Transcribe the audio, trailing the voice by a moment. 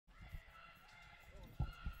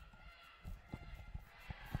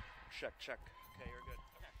check, check. Okay, you're good.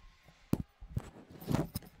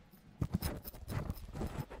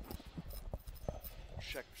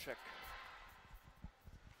 Check, check.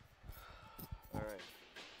 All right.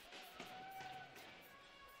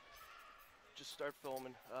 Just start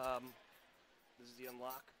filming. This is the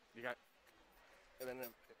unlock. You got, And then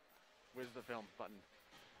where's the film button?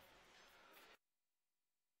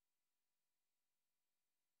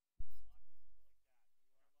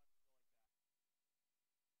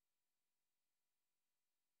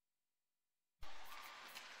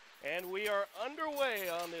 And we are underway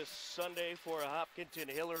on this Sunday for Hopkinton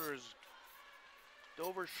Hillers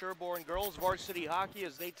Dover Sherborne girls varsity hockey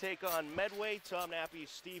as they take on Medway. Tom Nappy,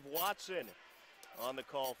 Steve Watson on the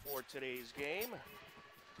call for today's game.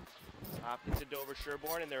 Hopkinton Dover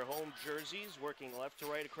Sherborne in their home jerseys, working left to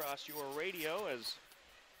right across your radio as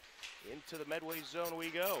into the Medway zone we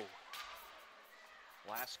go.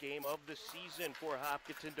 Last game of the season for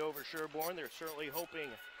Hopkinton Dover Sherborne. They're certainly hoping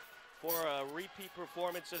for a repeat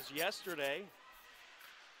performance as yesterday.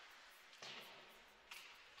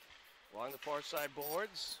 Along the far side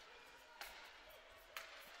boards.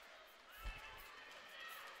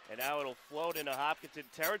 And now it'll float into Hopkinton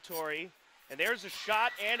territory. And there's a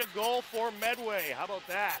shot and a goal for Medway. How about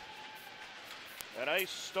that? A nice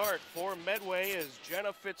start for Medway as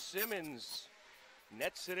Jenna Fitzsimmons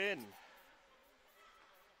nets it in.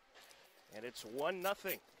 And it's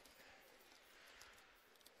 1-0.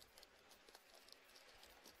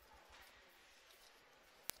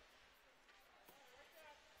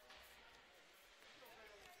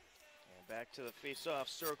 Back to the face-off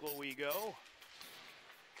circle we go.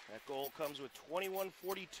 That goal comes with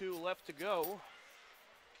 21:42 left to go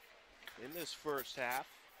in this first half.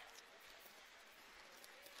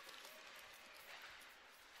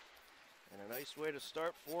 And a nice way to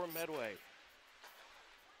start for Medway.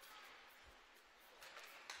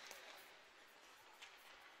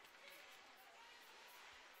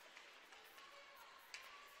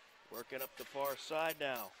 Working up the far side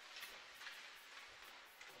now.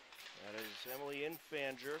 That is Emily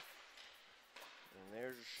Infanger. And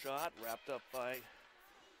there's a shot wrapped up by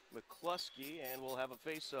McCluskey, and we'll have a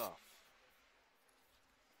face-off.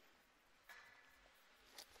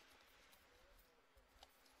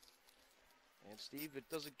 And Steve, it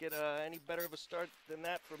doesn't get any better of a start than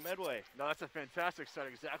that for Medway. No, that's a fantastic start.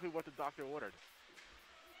 Exactly what the doctor ordered.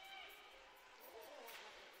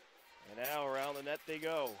 And now around the net they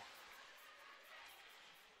go.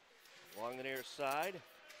 Along the near side.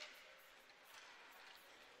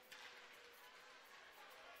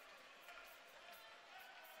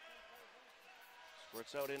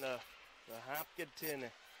 Squirts out in the Hopkinton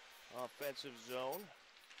offensive zone.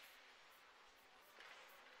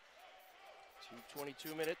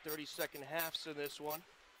 2:22-minute, 30-second halves in this one,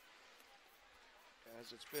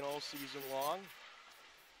 as it's been all season long.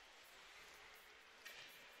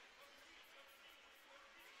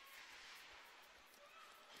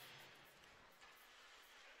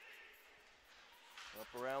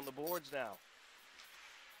 Up around the boards now.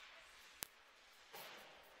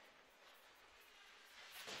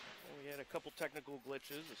 We had a couple technical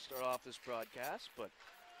glitches to start off this broadcast, but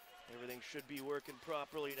everything should be working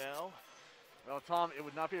properly now. Well, Tom, it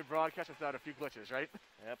would not be a broadcast without a few glitches, right?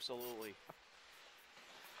 Absolutely.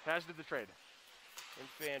 Has did the trade.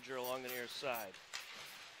 Infanger along the near side.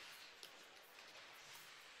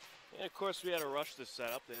 And of course, we had to rush this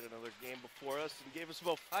setup. They had another game before us and gave us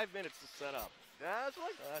about 5 minutes to set up.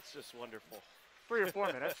 That's just wonderful. 3 or 4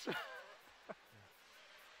 minutes.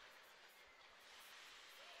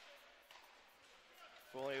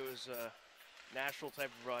 If only it was a national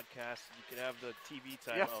type of broadcast, you could have the TV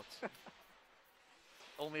timeouts. Yeah.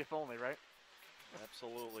 Only if only, right?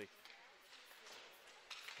 Absolutely.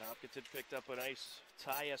 Hopkinton picked up a nice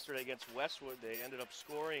tie yesterday against Westwood. They ended up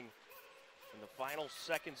scoring in the final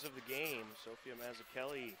seconds of the game. Sophia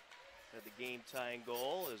Mazzucchelli had the game-tying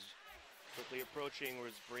goal. As quickly approaching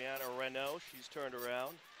was Brianna Renault. She's turned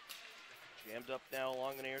around. Jammed up now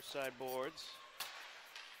along the near side boards.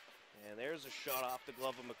 And there's a shot off the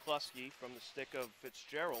glove of McCluskey from the stick of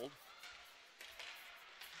Fitzgerald.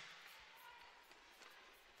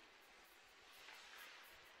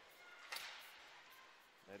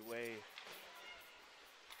 Medway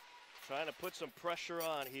trying to put some pressure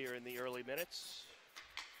on here in the early minutes.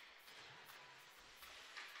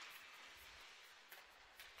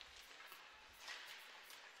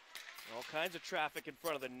 All kinds of traffic in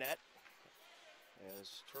front of the net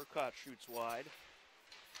as Turcotte shoots wide.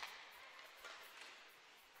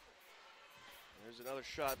 There's another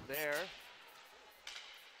shot there.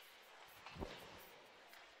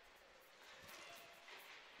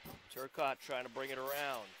 Turcotte trying to bring it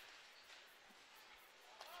around.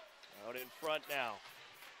 Out in front now.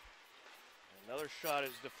 Another shot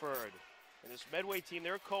is deferred. And this Medway team,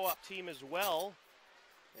 they're a co-op team as well.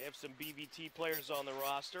 They have some BVT players on the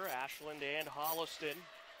roster, Ashland and Holliston.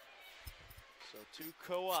 So two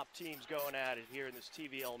co-op teams going at it here in this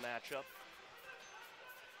TVL matchup.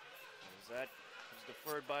 As that is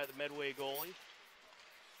deferred by the Medway goalie.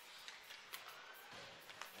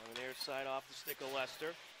 On the near side off the stick of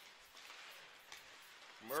Lester.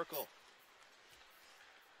 Merkel.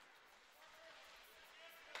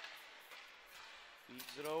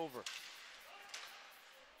 Feeds it over.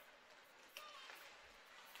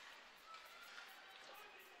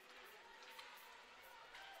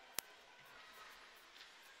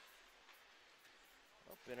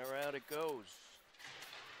 Up and around it goes.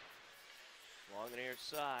 Along the near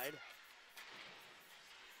side.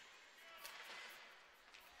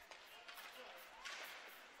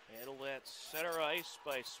 Handled at center ice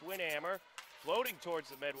by Swinhammer. Floating towards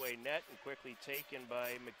the Medway net and quickly taken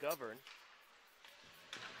by McGovern.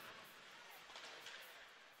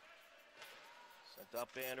 Sent up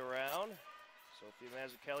and around. Sophie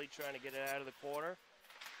Mazzucchelli trying to get it out of the corner.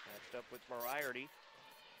 Matched up with Moriarty.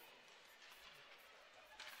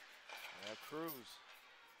 Now Cruz.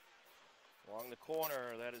 Along the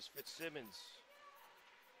corner, that is Fitzsimmons.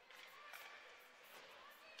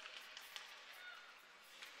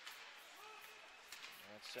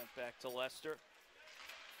 That's sent back to Lester.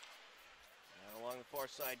 Now along the far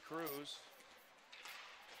side, Cruz.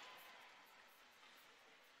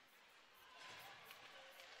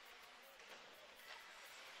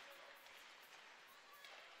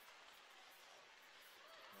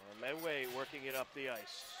 Medway working it up the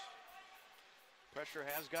ice. Pressure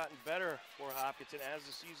has gotten better for Hopkinton as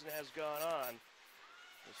the season has gone on.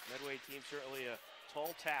 This Medway team certainly a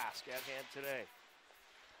tall task at hand today.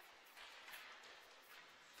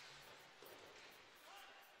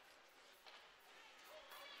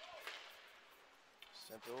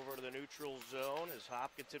 Sent over to the neutral zone as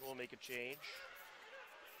Hopkinton will make a change.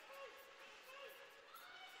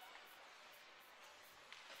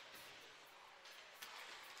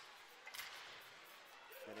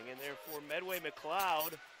 Getting in there for Medway,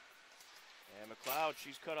 McLeod. And McLeod,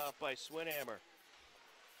 she's cut off by Swinhammer.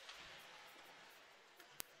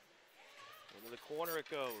 Into the corner it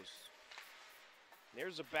goes.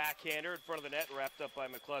 There's a backhander in front of the net, wrapped up by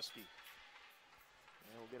McCluskey.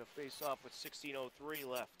 And we'll get a face-off with 16:03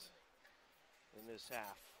 left in this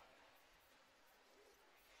half.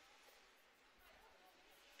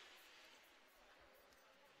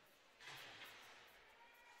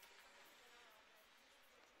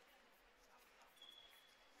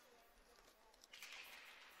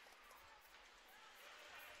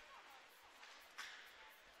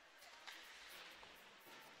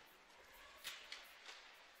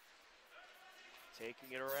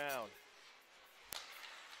 Taking it around.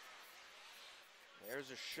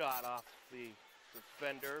 There's a shot off the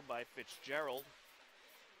defender by Fitzgerald.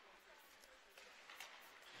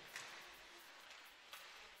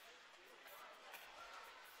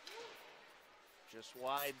 Just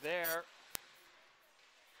wide there.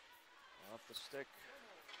 Off the stick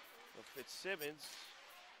of Fitzsimmons.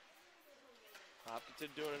 Hopkinton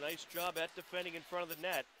doing a nice job at defending in front of the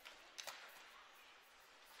net.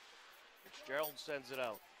 Fitzgerald sends it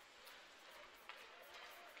out.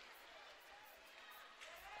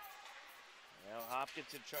 Now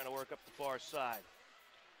Hopkinton trying to work up the far side.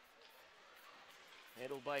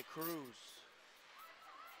 Handled by Cruz.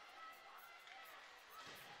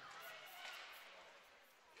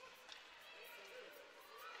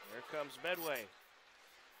 Here comes Medway.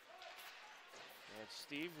 And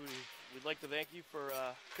Steve, we'd like to thank you for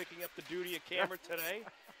picking up the duty of camera today,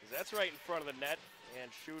 because that's right in front of the net, and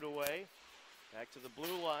shoot away. Back to the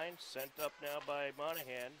blue line, sent up now by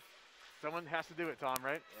Monahan. Someone has to do it, Tom,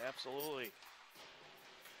 right? Absolutely.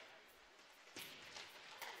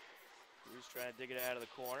 Cruz trying to dig it out of the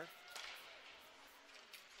corner.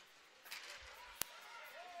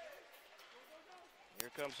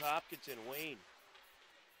 Here comes Hopkinton, Wayne.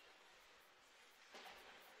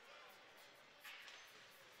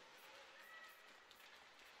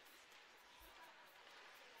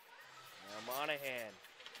 Now Monahan.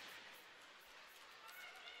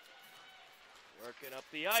 Working up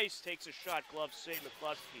the ice, takes a shot, glove save,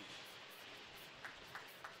 McCluskey.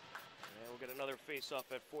 And we'll get another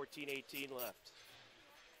face-off at 14:18 left.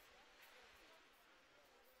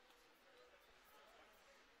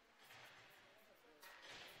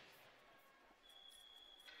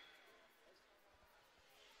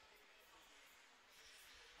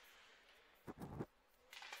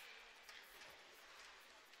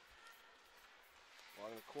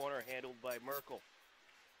 Along the corner, handled by Merkel.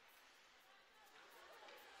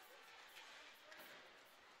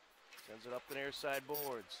 Sends it up the near side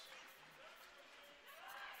boards.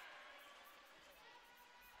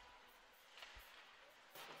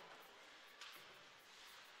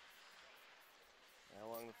 Now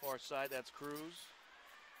along the far side, that's Cruz.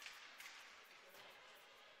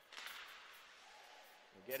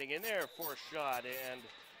 They're getting in there for a shot, and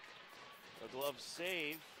a glove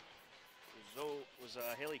save. Was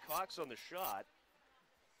Haley Cox on the shot.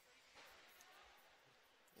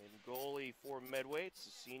 And goalie for Medway, it's the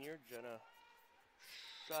senior, Jenna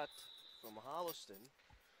Schutt from Holliston.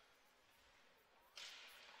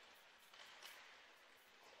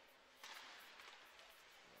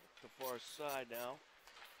 The far side now.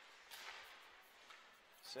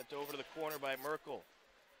 Sent over to the corner by Merkel.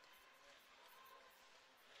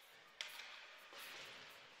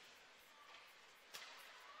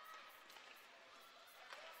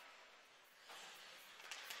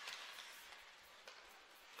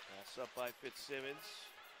 Pass up by Fitzsimmons.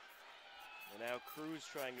 And now Cruz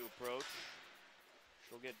trying to approach.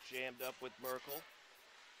 She'll get jammed up with Merkel.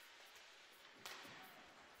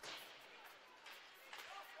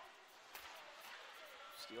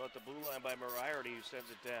 Steal at the blue line by Moriarty, who sends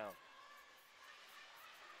it down.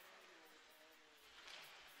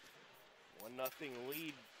 1-0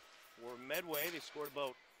 lead for Medway. They scored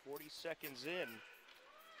about 40 seconds in.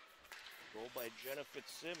 Goal by Jenna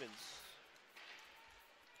Fitzsimmons.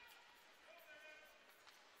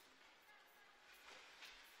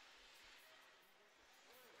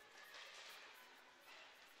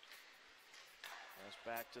 Pass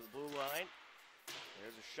back to the blue line.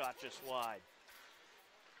 There's a shot just wide.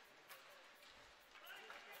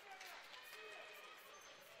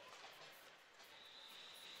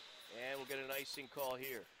 And we'll get an icing call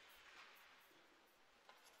here.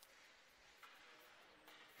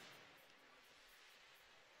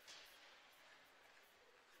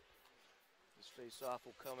 This face-off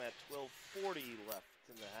will come at 12:40 left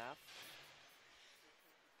in the half.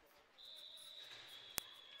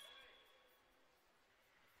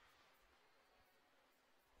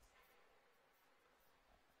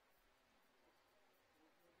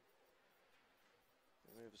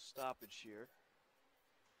 And we have a stoppage here.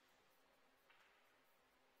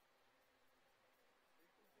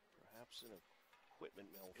 Perhaps an equipment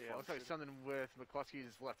malfunction. Yeah, it looks like something with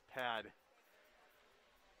McCluskey's left pad.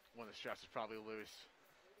 One of the straps is probably loose.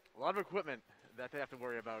 A lot of equipment that they have to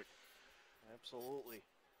worry about. Absolutely.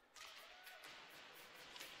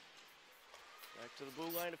 Back to the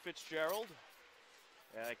blue line to Fitzgerald.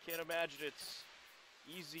 And I can't imagine it's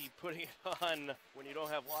easy putting it on when you don't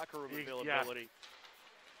have locker room availability.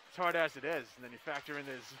 Yeah. It's hard as it is, and then you factor in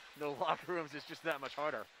there's no locker rooms, it's just that much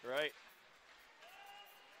harder. Right.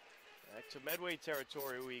 Back to Medway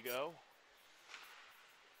territory we go.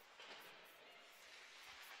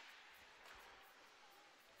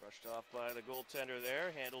 Brushed off by the goaltender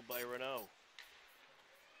there, handled by Renault.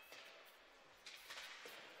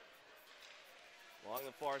 Along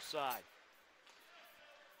the far side.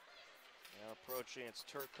 Now approaching, it's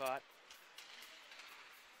Turcotte.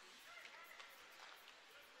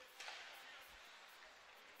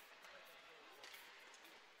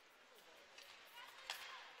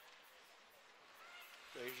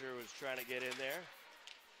 Frazier was trying to get in there.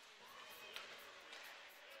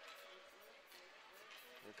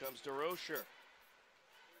 Here comes DeRocher.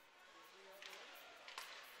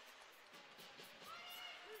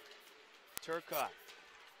 Turcotte.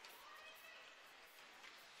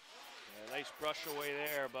 A nice brush away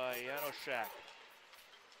there by Janoszak.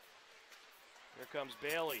 Here comes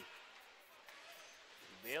Bailey.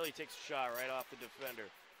 Bailey takes a shot right off the defender.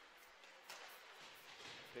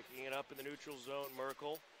 Picking it up in the neutral zone,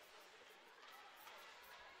 Merkel.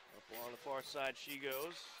 Up along the far side she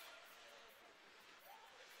goes.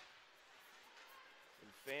 And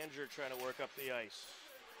Fanger trying to work up the ice.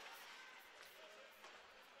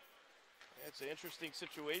 It's an interesting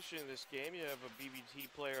situation in this game. You have a BBT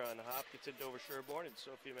player on Hopkinton, Dover Sherborne, and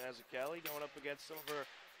Sophia Mazzucchelli going up against some of her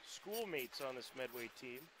schoolmates on this Medway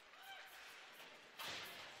team.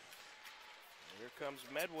 And here comes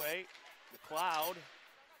Medway, the Cloud.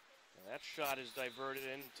 And that shot is diverted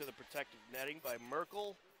into the protective netting by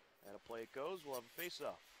Merkel. And a play it goes. We'll have a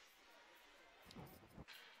face-off.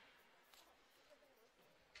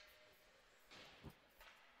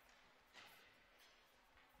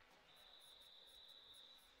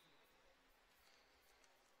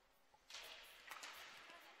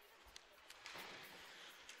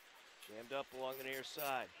 Jammed up along the near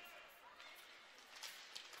side.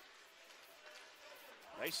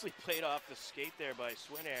 Nicely played off the skate there by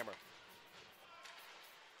Swinhammer.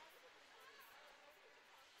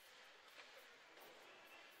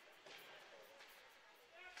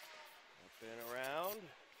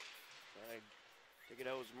 Pick it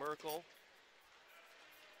out was Merkel.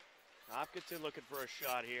 Hopkinton looking for a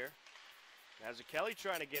shot here. Kelly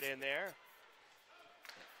trying to get in there.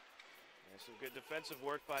 And some good defensive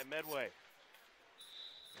work by Medway.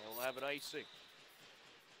 And we'll have an icing.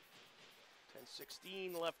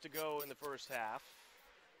 10:16 left to go in the first half.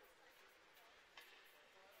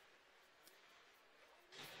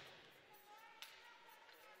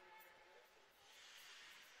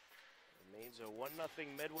 Remains a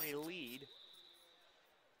 1-0 Medway lead.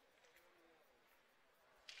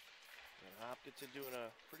 And Hopkinton doing a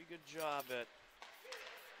pretty good job at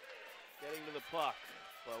getting to the puck.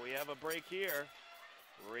 But we have a break here.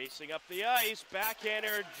 Racing up the ice.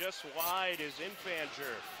 Backhander just wide is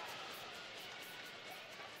Infanger.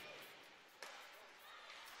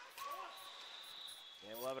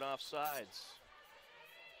 And we'll have it offsides.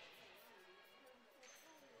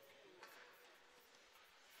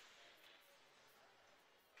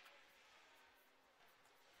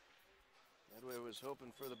 Medway was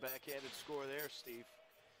hoping for the backhanded score there, Steve.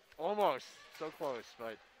 Almost. So close,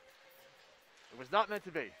 but it was not meant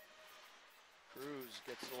to be. Cruz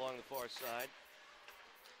gets along the far side.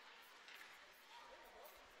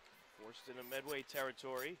 Forced into Medway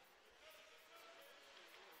territory.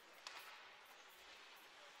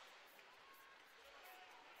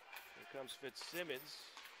 Here comes Fitzsimmons.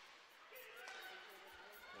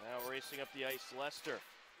 Now racing up the ice, Lester.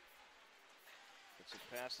 Gets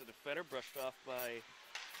it past the defender, brushed off by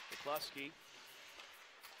McCluskey.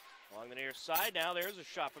 Along the near side now, there's a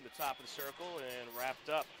shot from the top of the circle and wrapped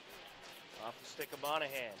up off the stick of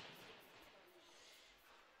Monahan.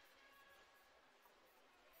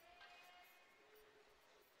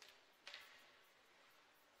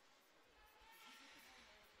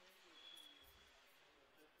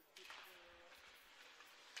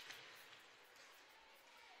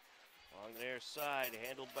 Along the near side,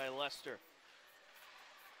 handled by Lester.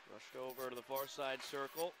 Rushed over to the far side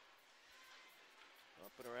circle.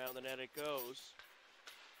 Up and around the net it goes.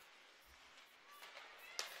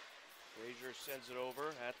 Frazier sends it over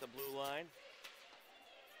at the blue line.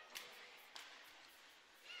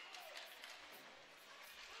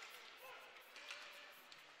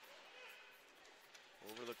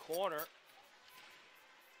 Over the corner.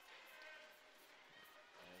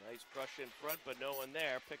 A nice brush in front, but no one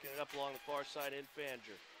there. Picking it up along the far side,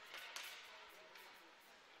 Infanger.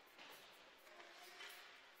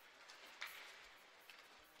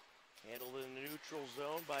 Handled in the neutral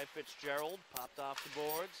zone by Fitzgerald. Popped off the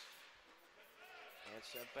boards. And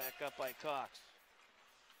sent back up by Cox.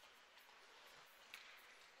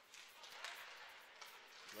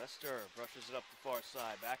 Lester brushes it up the far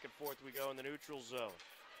side. Back and forth we go in the neutral zone.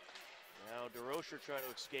 Now DeRocher trying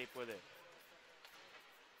to escape with it.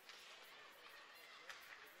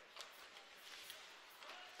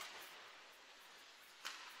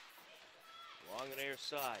 Along the near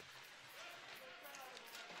side.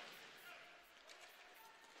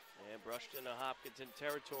 And brushed into Hopkinton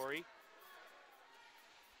territory.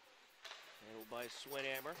 Handled by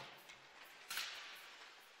Swinhammer.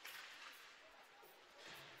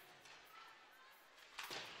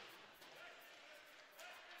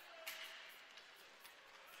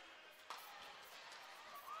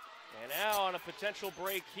 And now on a potential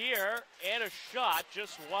break here, and a shot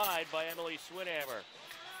just wide by Emily Swinhammer.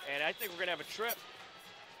 And I think we're going to have a trip.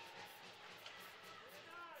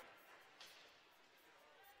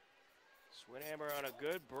 Swinhammer on a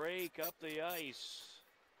good break up the ice.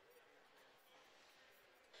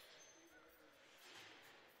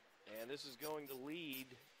 And this is going to lead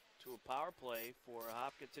to a power play for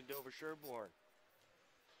Hopkinton Dover Sherborne.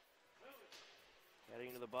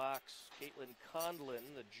 Heading to the box, Caitlin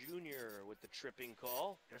Condlin, the junior, with the tripping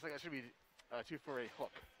call. Looks like that should be two for a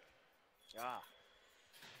hook. Ah.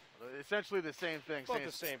 Essentially the same thing. Both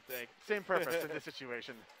the same thing. Same purpose in this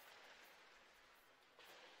situation.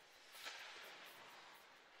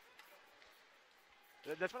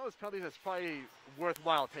 That's one of those penalties that's probably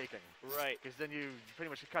worthwhile taking. Right. Because then you pretty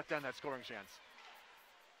much cut down that scoring chance.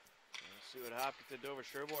 Let's see what Hopkinton Dover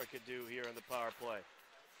Sherborne could do here on the power play.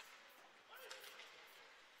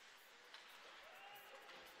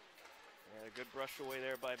 And a good brush away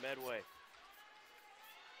there by Medway.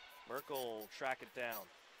 Merkel track it down.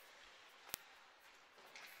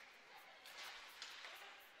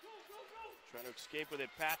 Trying to escape with it,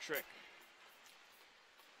 Patrick.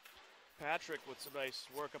 Patrick with some nice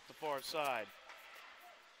work up the far side.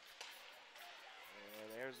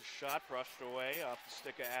 And there's a shot brushed away off the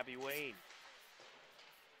stick of Abby Wayne.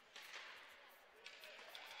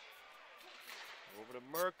 Over to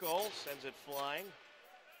Merkel, sends it flying.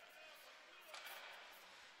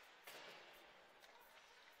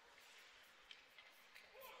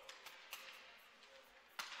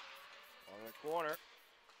 On the corner.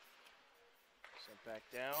 Sent back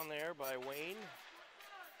down there by Wayne.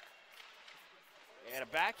 And a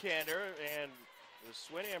backhander, and the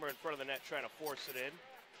Swinhammer in front of the net trying to force it in.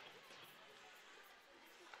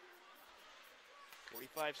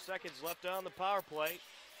 45 seconds left on the power play.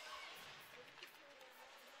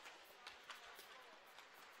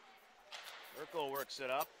 Merkel works it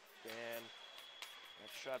up, and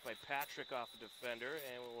that's shot by Patrick off the defender,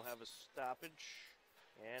 and we'll have a stoppage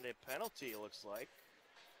and a penalty, it looks like.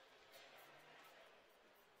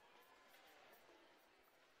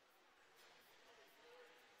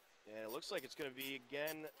 And it looks like it's going to be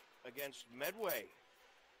again against Medway.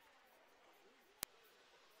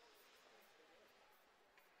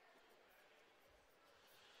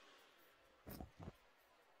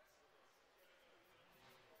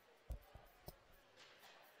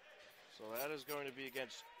 So that is going to be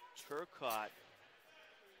against Turcotte,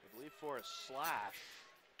 I believe, for a slash.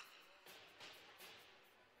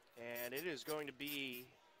 And it is going to be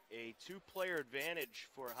a two-player advantage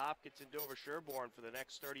for Hopkinton Dover Sherborne for the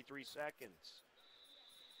next 33 seconds.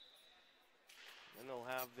 Then they'll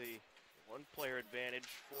have the one-player advantage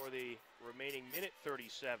for the remaining minute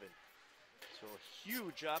 37. So a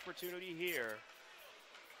huge opportunity here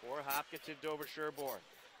for Hopkinton Dover Sherborne.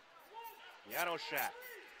 Janoszak.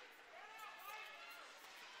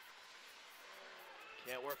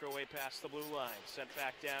 Can't work her way past the blue line. Sent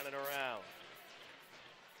back down and around.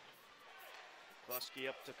 Busky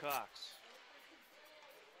up to Cox.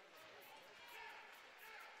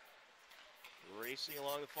 Racing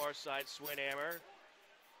along the far side, Swinhammer.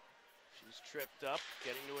 She's tripped up,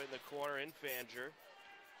 getting to it in the corner in Fanger.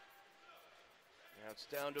 Now it's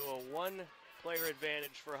down to a one-player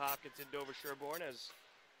advantage for Hopkinton Dover Sherborne as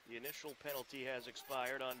the initial penalty has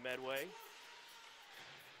expired on Medway.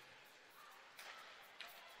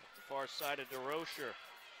 Up the far side of DeRocher.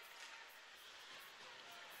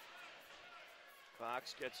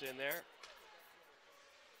 Cox gets in there.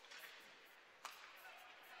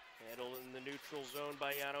 Handled in the neutral zone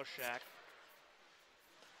by Janoszak.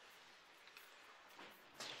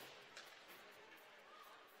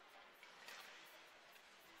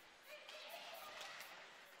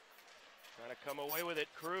 Trying to come away with it,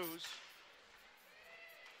 Cruz.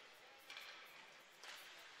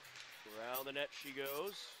 Around the net she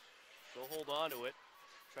goes. She'll hold on to it.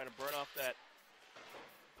 Trying to burn off that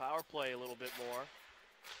power play a little bit more.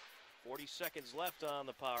 40 seconds left on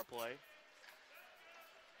the power play.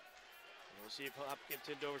 We'll see if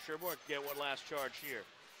Hopkinton Dover Sherborne can get one last charge here.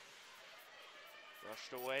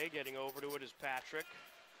 Rushed away, getting over to it is Patrick.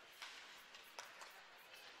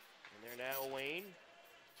 And there now Wayne.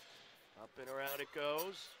 Up and around it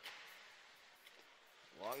goes.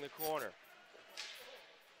 Along the corner.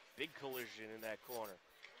 Big collision in that corner.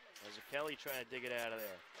 As Kelly trying to dig it out of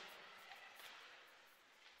there.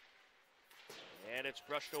 And it's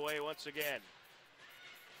brushed away once again.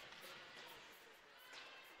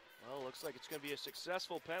 Well, looks like it's going to be a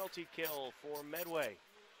successful penalty kill for Medway,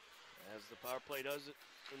 as the power play does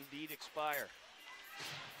indeed expire.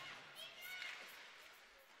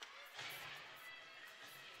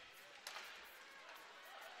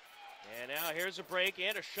 And now here's a break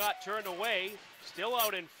and a shot turned away, still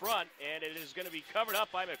out in front, and it is going to be covered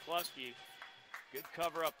up by McCluskey. Good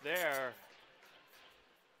cover up there.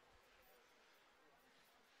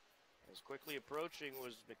 As quickly approaching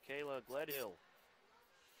was Michaela Gledhill.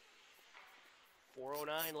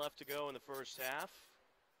 4:09 left to go in the first half.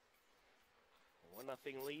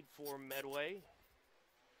 1-0 lead for Medway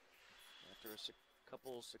after a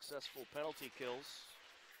couple successful penalty kills.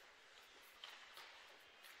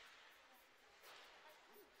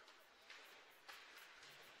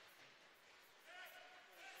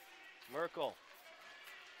 Merkel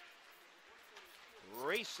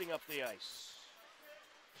racing up the ice.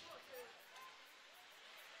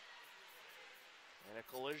 And a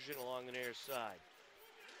collision along the near side.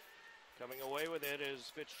 Coming away with it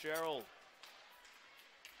is Fitzgerald.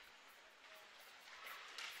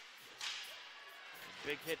 A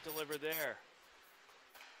big hit delivered there.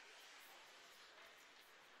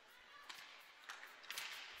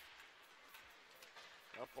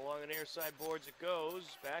 Up along the near side boards it goes.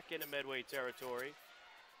 Back into Medway territory.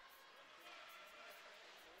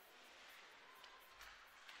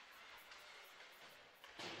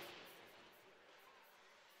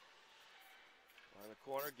 On the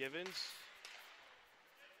corner, Givens.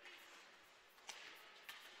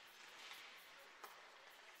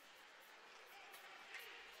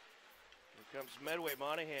 Here comes Medway.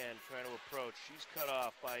 Monahan trying to approach. She's cut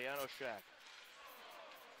off by Janoszak.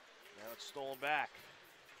 Now it's stolen back.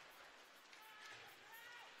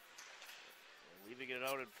 to get it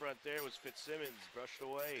out in front there was Fitzsimmons, brushed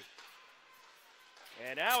away.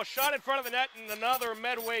 And now a shot in front of the net and another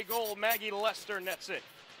Medway goal. Maggie Lester nets it.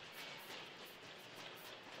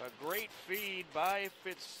 A great feed by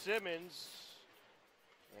Fitzsimmons,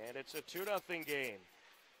 and it's a 2-0 game.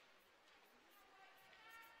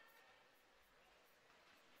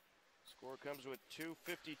 Score comes with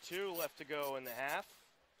 2:52 left to go in the half.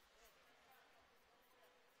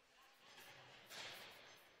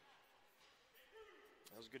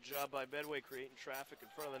 That was a good job by Medway creating traffic in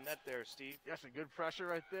front of the net there, Steve. Yes, and good pressure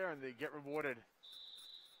right there, and they get rewarded.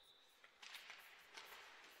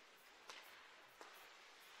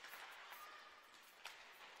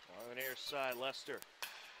 On the near side, Lester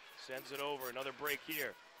sends it over. Another break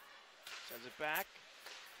here. Sends it back.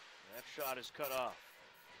 That shot is cut off.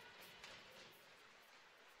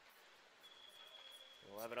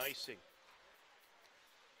 We'll have an icing.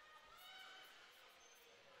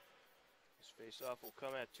 This faceoff will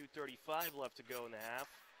come at 2:35 left to go in the half.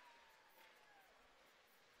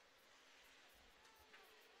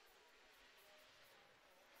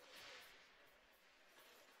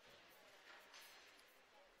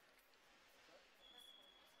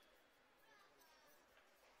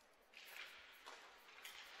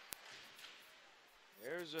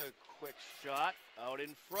 There's a quick shot out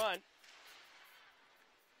in front.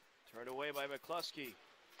 Turned away by McCluskey.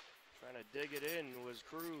 Trying to dig it in was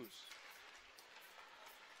Cruz.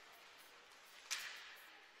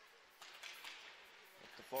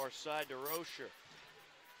 Up the far side to Rocher.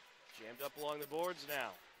 Jammed up along the boards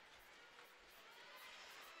now.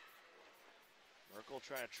 Merkel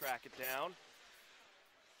trying to track it down.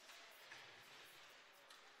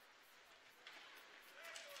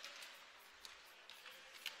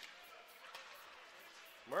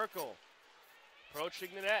 Merkel approaching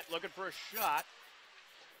the net, looking for a shot.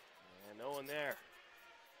 And no one there.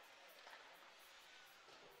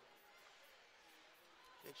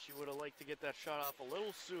 I think she would have liked to get that shot off a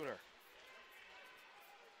little sooner.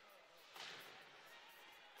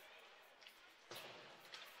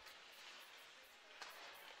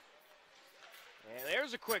 And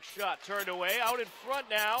there's a quick shot turned away, out in front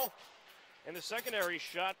now. And the secondary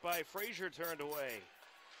shot by Frazier turned away.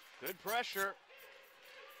 Good pressure.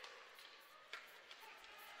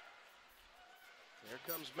 Here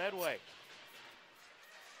comes Medway.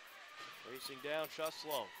 Racing down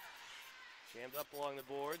Chuslow. Jammed up along the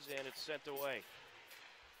boards, and it's sent away.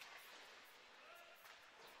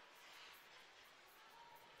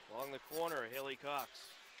 Along the corner, Haley Cox.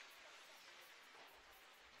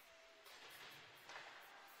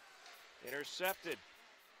 Intercepted.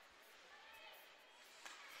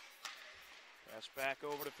 Pass back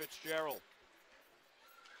over to Fitzgerald.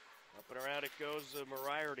 Up and around it goes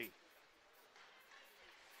Moriarty.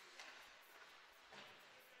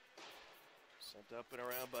 Sent up and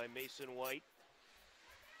around by Mason White.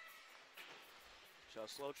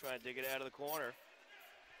 Chuslow trying to dig it out of the corner.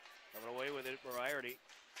 Coming away with it, Moriarty.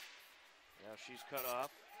 Now she's cut off.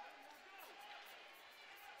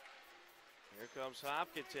 Here comes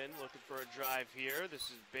Hopkinton looking for a drive here. This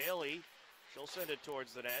is Bailey. She'll send it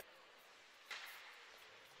towards the net.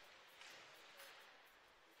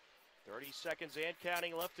 30 seconds and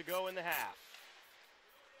counting left to go in the half.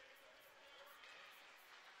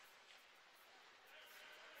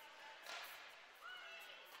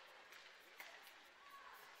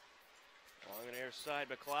 Along the near side,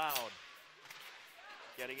 McLeod.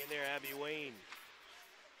 Getting in there, Abby Wayne.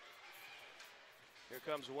 Here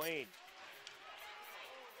comes Wayne.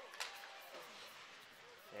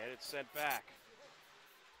 And it's sent back.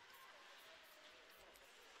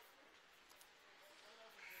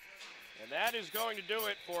 And that is going to do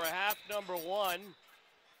it for half number one.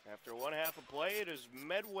 After one half of play, it is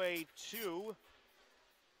Medway 2,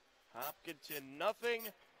 Hopkinton nothing.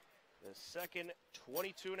 The second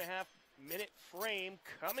 22.5-minute frame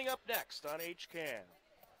coming up next on HCAM.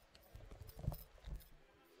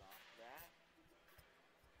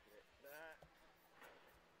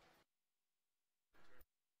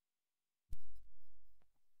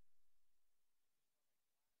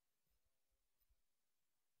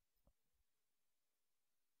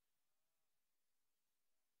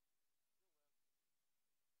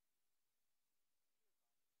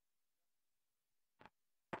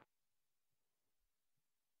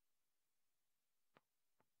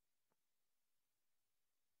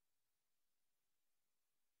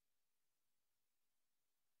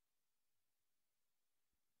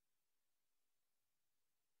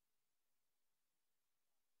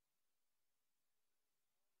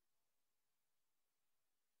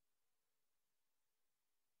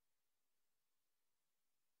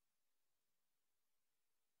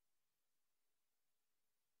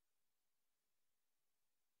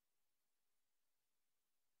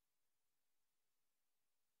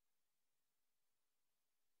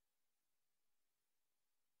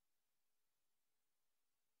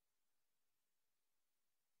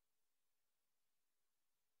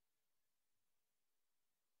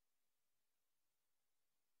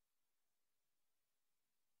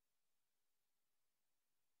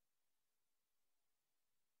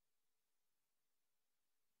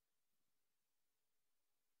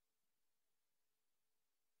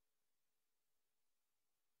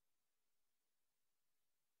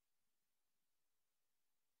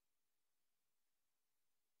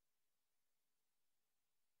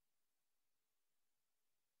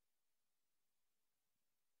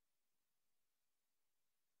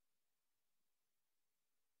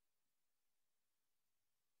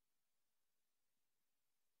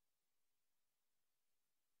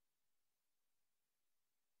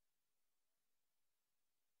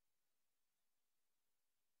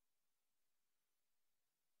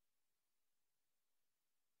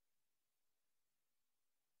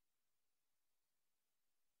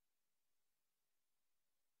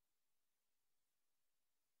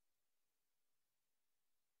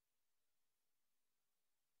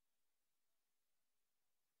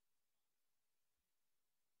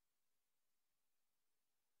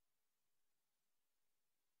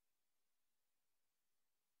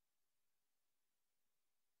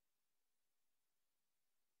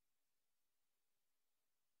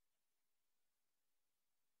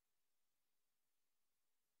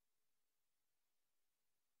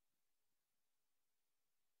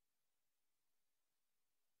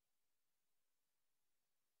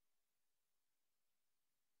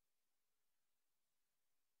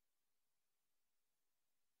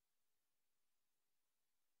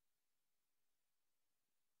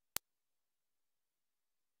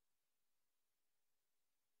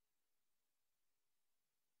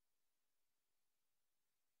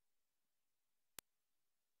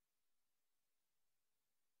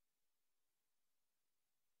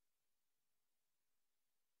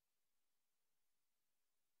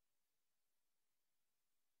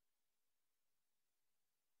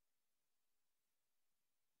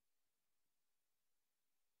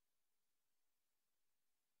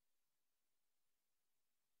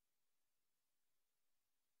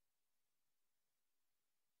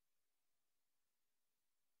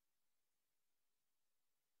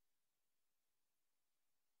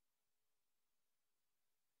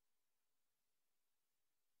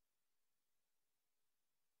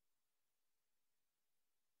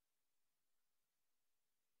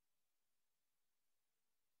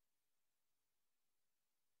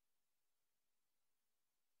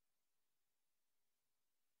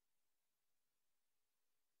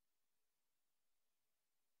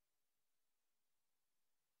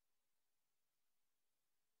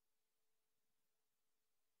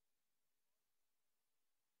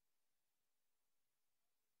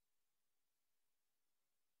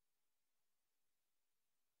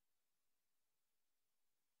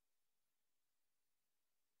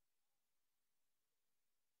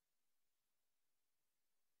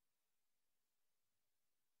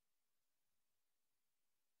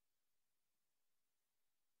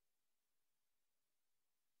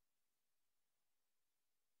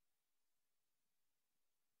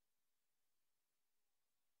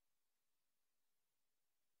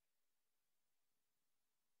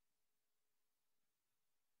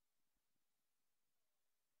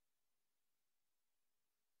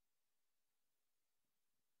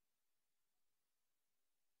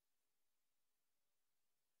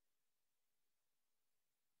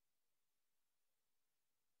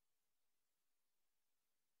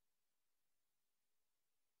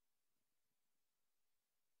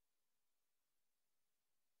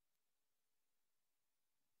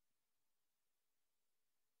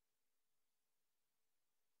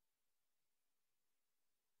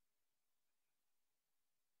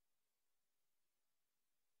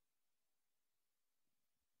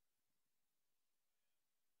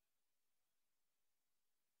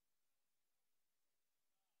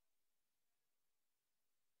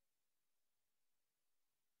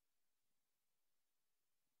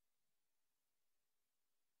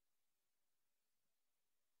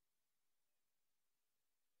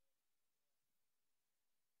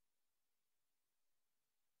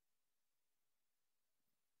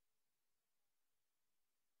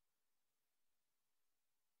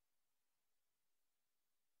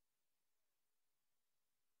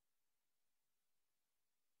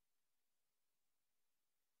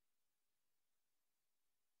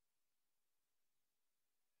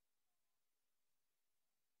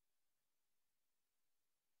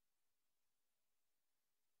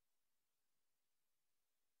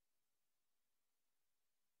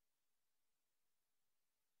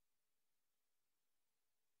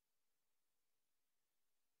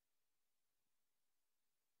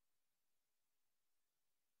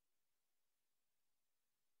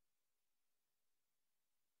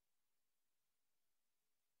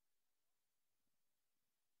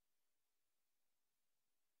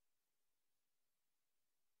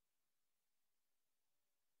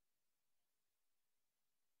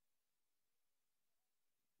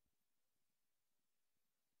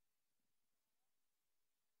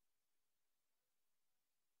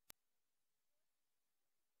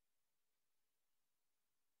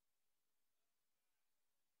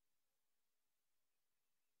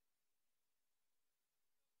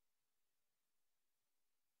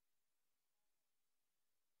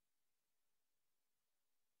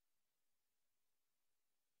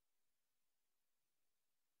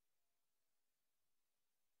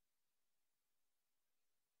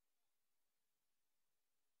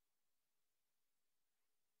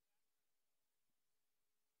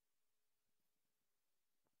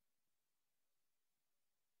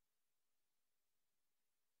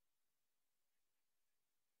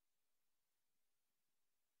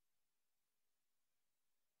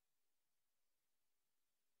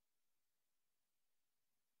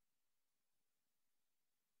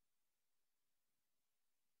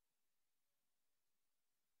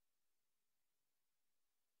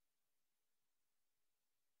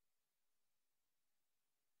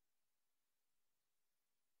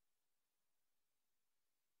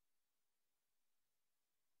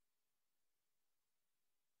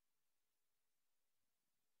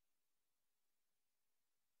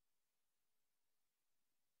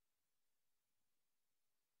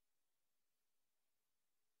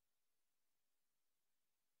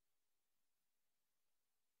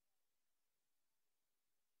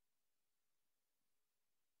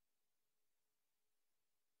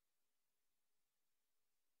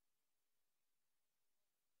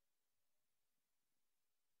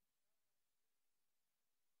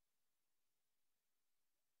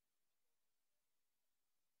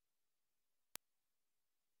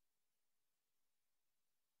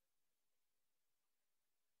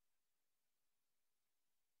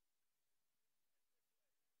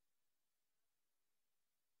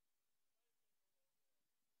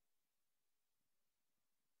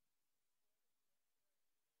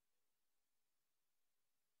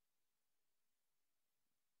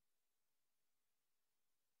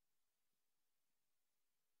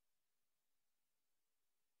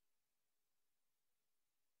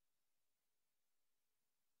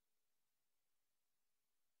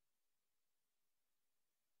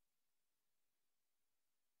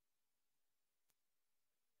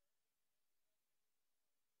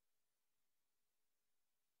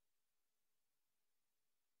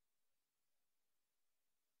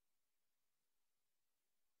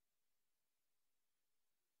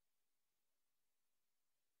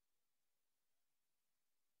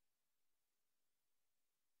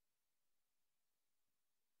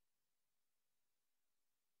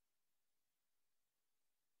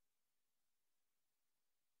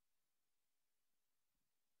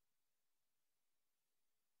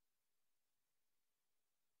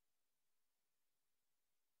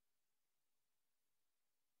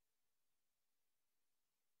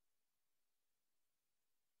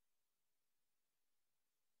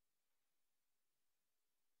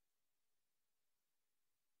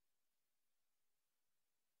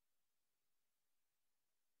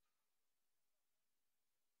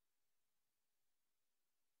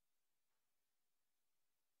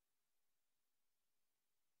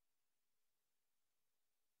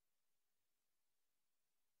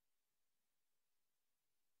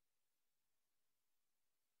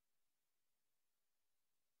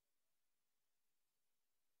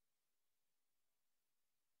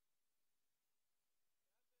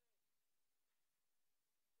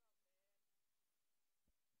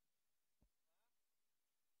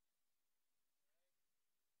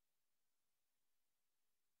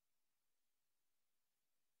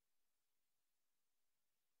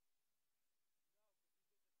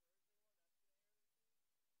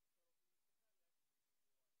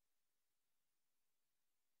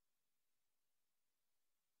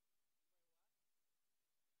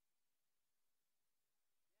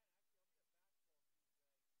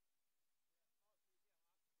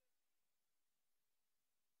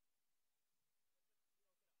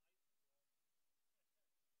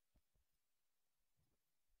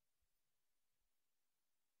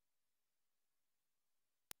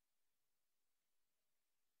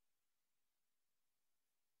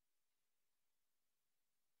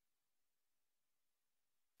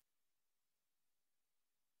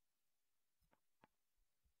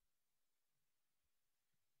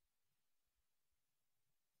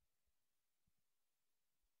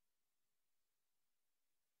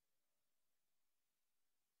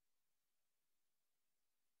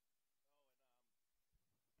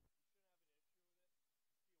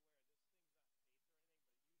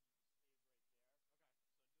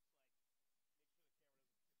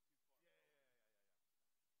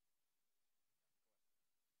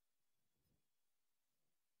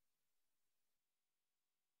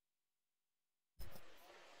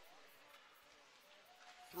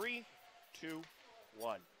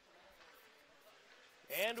 2-1.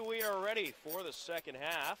 And we are ready for the second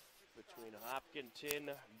half between Hopkinton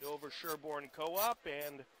Dover Sherborne Co-op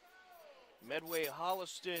and Medway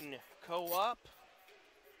Holliston Co-op.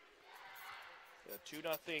 A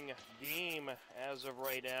 2-0 game as of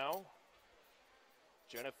right now.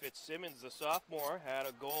 Jenna Fitzsimmons, the sophomore, had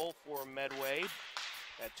a goal for Medway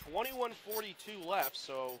at 21:42 left,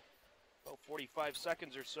 so about 45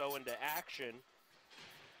 seconds or so into action.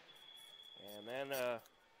 And then a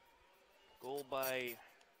goal by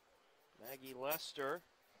Maggie Lester,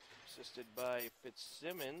 assisted by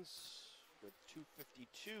Fitzsimmons, with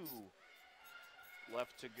 2:52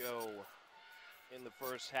 left to go in the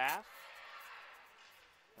first half.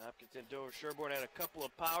 Hopkinton Dover Sherborne had a couple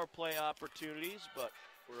of power play opportunities, but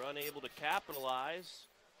were unable to capitalize.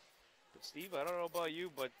 But Steve, I don't know about you,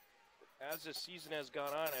 but as this season has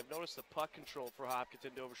gone on, I've noticed the puck control for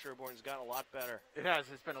Hopkinton Dover Sherborne has gotten a lot better. It has.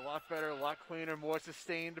 It's been a lot better, a lot cleaner, more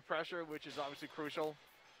sustained pressure, which is obviously crucial.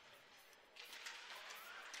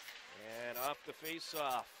 And off the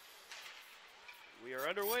face-off. We are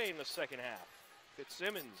underway in the second half.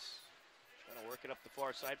 Fitzsimmons trying to work it up the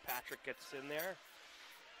far side. Patrick gets in there.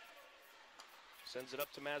 Sends it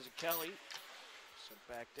up to Mazzucchelli. Sent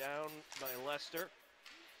back down by Lester.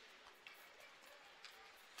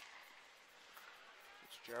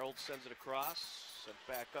 Fitzgerald sends it across. Sent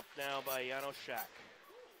back up now by Janoszak.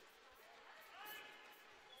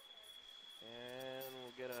 And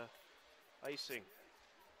we'll get a icing.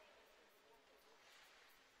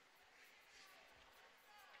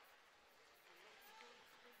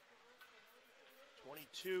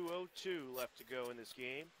 .22:02 left to go in this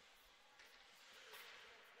game.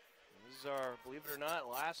 This is our, believe it or not,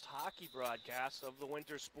 last hockey broadcast of the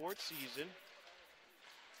winter sports season.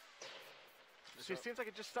 It seems like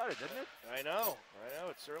it just started, doesn't it? I know,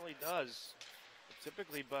 it certainly does. But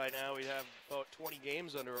typically by now we have about 20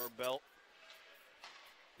 games under our belt.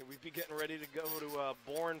 And we'd be getting ready to go to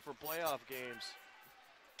Bourne for playoff games.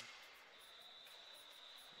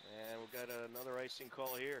 And we've got another icing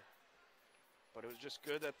call here. But it was just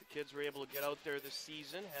good that the kids were able to get out there this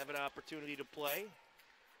season, have an opportunity to play.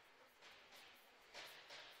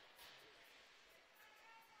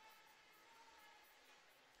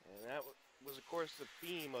 And that was, of course,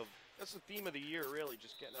 that's the theme of the year, really,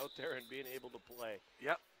 just getting out there and being able to play.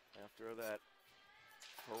 Yep. After that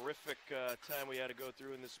horrific time we had to go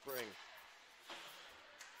through in the spring.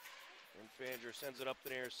 And Fanger sends it up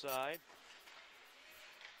the near side.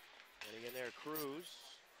 Getting in there, Cruz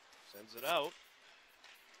sends it out.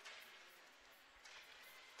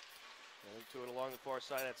 Going to it along the far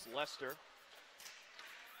side, that's Lester.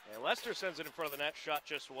 And Lester sends it in front of the net, shot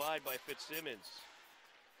just wide by Fitzsimmons.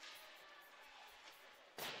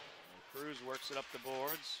 Cruz works it up the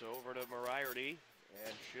boards, over to Moriarty,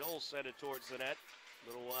 and she'll send it towards the net. A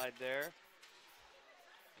little wide there.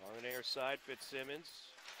 On the near side, Fitzsimmons.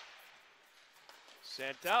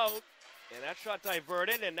 Sent out, and that shot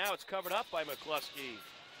diverted, and now it's covered up by McCluskey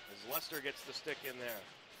as Lester gets the stick in there.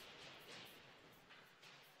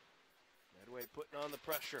 Medway putting on the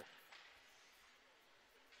pressure.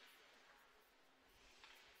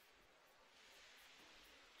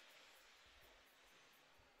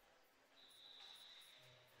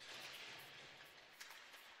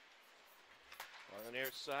 On the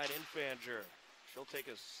near side, Infanger. She'll take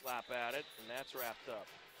a slap at it, and that's wrapped up.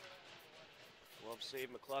 Glove save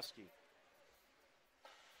McCluskey.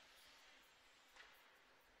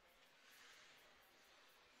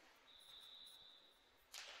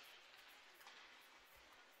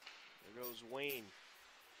 There goes Wayne.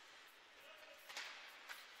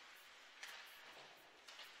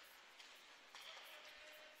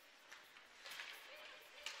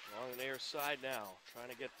 Along the near side now. Trying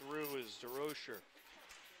to get through is DeRocher.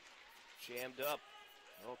 Jammed up.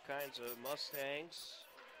 All kinds of Mustangs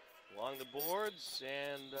along the boards,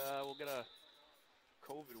 and we'll get a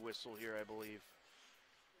COVID whistle here, I believe.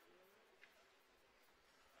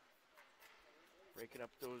 Breaking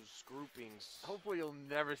up those groupings. Hopefully you'll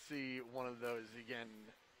never see one of those again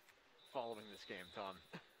following this game, Tom.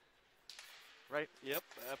 Right? Yep,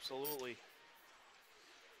 absolutely.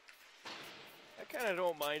 I kind of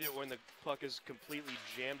don't mind it when the puck is completely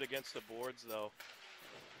jammed against the boards, though.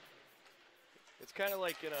 It's kind of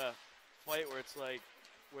like in a fight where it's like,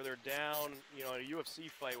 where they're down, you know, in a UFC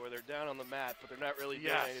fight where they're down on the mat, but they're not really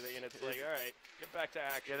doing anything, and it's like, all right, get back to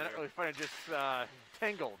action. Yeah, they're not really fighting, just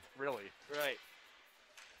tangled, really. Right.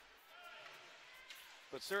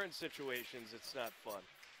 But certain situations, it's not fun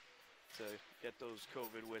to get those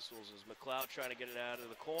COVID whistles. As McLeod trying to get it out of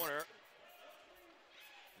the corner.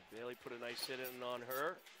 Bailey put a nice hit in on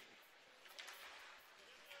her.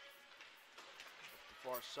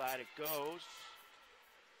 Far side it goes.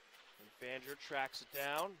 And Fanger tracks it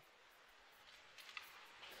down.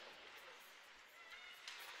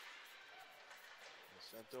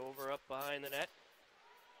 Sent over up behind the net.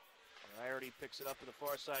 Moriarty picks it up in the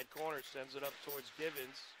far side corner, sends it up towards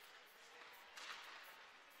Givens.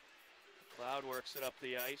 Cloud works it up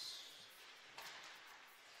the ice.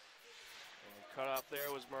 And cut off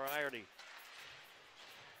there was Moriarty.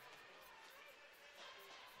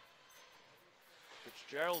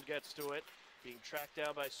 Fitzgerald gets to it, being tracked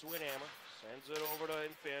down by Swinhammer. Sends it over to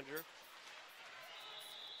Infanger.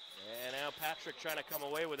 And now Patrick trying to come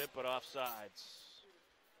away with it, but offsides.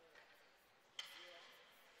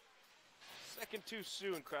 Second too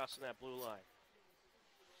soon crossing that blue line.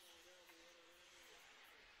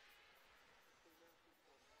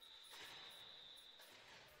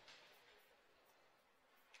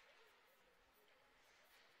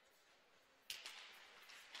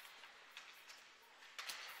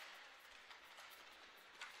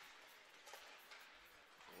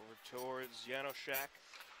 Towards Janoschak.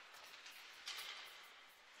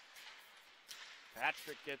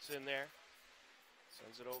 Patrick gets in there.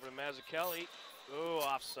 Sends it over to Mazzucchelli. Ooh,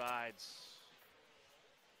 offsides.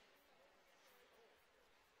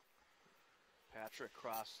 Patrick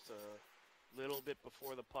crossed a little bit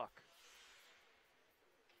before the puck.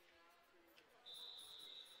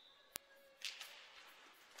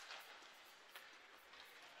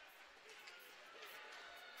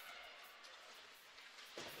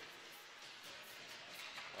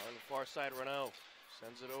 On the far side, Renault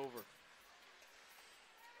sends it over.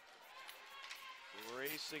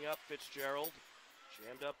 Racing up Fitzgerald.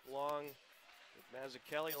 Jammed up along with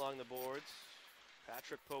Mazzucchelli along the boards.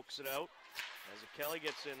 Patrick pokes it out. Mazzucchelli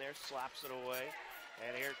gets in there, slaps it away.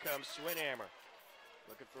 And here comes Swinhammer.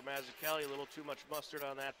 Looking for Mazzucchelli, a little too much mustard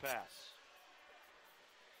on that pass.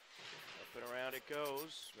 Up and around it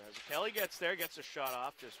goes. Mazzucchelli gets there, gets a shot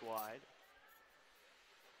off just wide.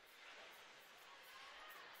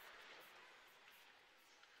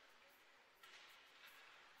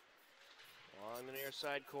 Along the near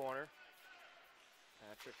side corner.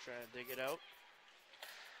 Patrick trying to dig it out.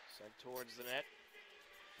 Sent towards the net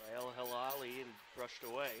by El Hilali and brushed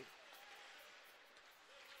away.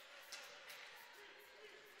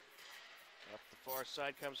 Up the far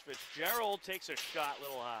side comes Fitzgerald, takes a shot a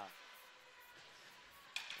little high.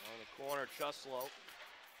 On the corner, Chuslow.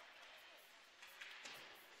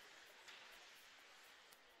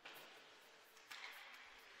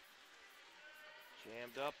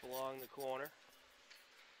 Jammed up along the corner.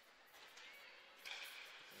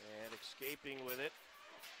 And escaping with it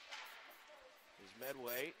is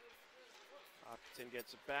Medway. Hopkinton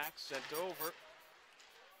gets it back, sent over.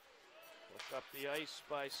 Pushed up the ice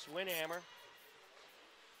by Swinhammer.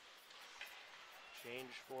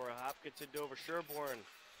 Change for Hopkinton over Sherborne.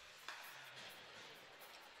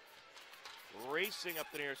 Racing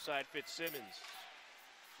up the near side, Fitzsimmons.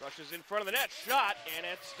 Rushes in front of the net, shot, and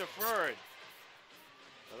it's deferred.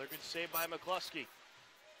 Another good save by McCluskey.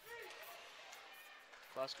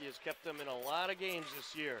 McCluskey has kept them in a lot of games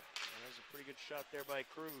this year. And there's a pretty good shot there by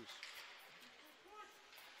Cruz.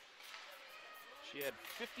 She had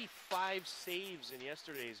 55 saves in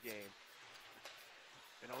yesterday's game.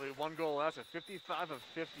 And only one goal less, at 55 of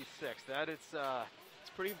 56.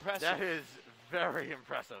 It's pretty impressive. That is very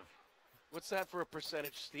impressive. What's that for a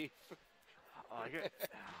percentage, Steve?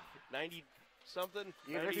 90 something?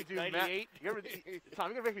 You gonna 90, make me do 98?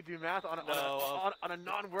 Tom, you're gonna make me do math on a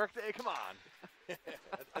non-work day? Come on.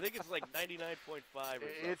 I think it's like 99.5 or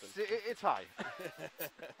something. It's high.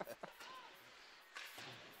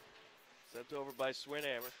 Sent over by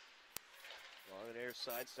Swinhammer. Along the near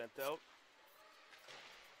side, sent out.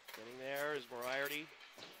 Getting there is Moriarty.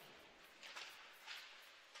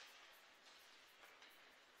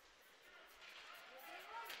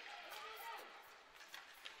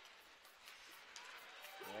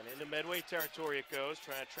 And into Medway territory it goes,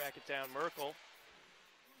 trying to track it down Merkel.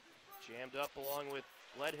 Jammed up along with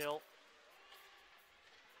Leadhill.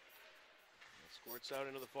 Squirts out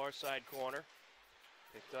into the far side corner.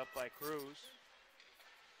 Picked up by Cruz.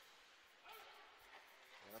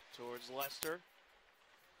 Up towards Lester.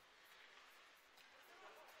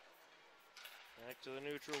 Back to the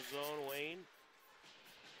neutral zone, Wayne.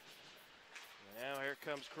 And now here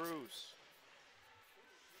comes Cruz.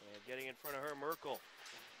 And getting in front of her, Merkel.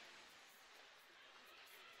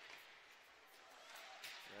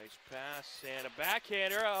 Nice pass and a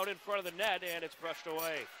backhander out in front of the net, and it's brushed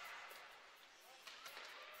away.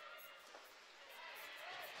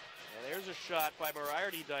 And there's a shot by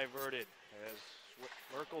Moriarty diverted as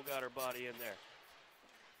Merkel got her body in there.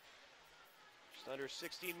 Just under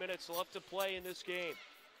 16 minutes left to play in this game.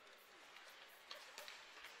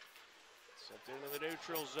 Sent into the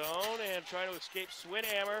neutral zone and trying to escape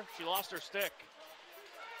Swinhammer. She lost her stick.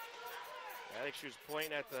 I think she was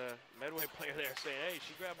pointing at the Medway player there saying, hey,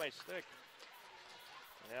 she grabbed my stick.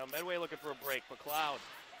 Now Medway looking for a break. McLeod.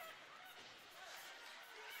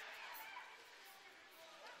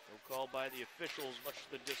 No call by the officials, much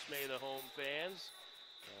to the dismay of the home fans.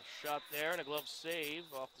 A shot there and a glove save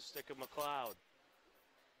off the stick of McLeod.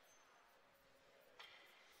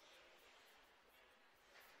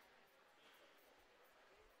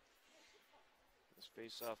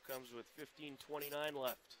 This faceoff comes with 15:29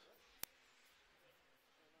 left.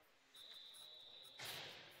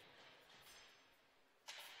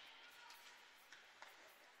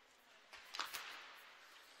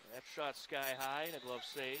 That shot sky high and a glove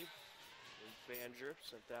save. And Fanger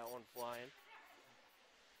sent that one flying.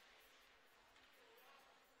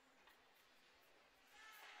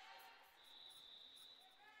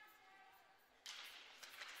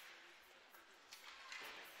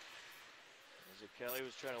 Kelly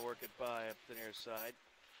was trying to work it by up the near side.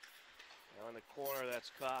 Now in the corner,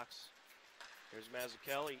 that's Cox. Here's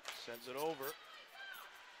Mazzucchelli, sends it over.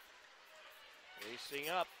 Racing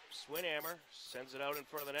up, Swinhammer sends it out in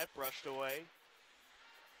front of the net, brushed away.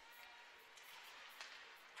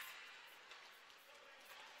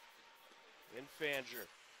 In Fanger.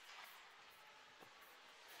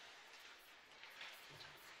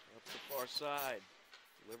 Up the far side.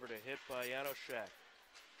 Delivered a hit by Janoschak.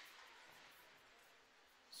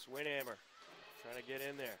 Swinhammer trying to get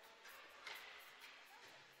in there.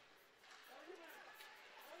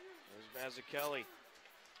 There's Mazzucchelli.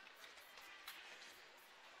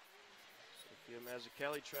 Sophia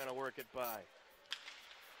Mazzucchelli trying to work it by.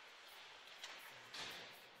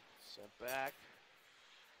 Sent back.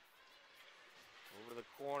 Over to the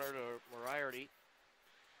corner to Moriarty.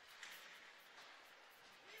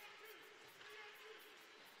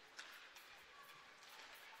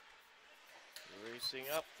 Racing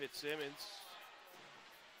up, Fitzsimmons.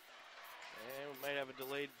 And we might have a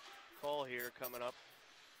delayed call here coming up.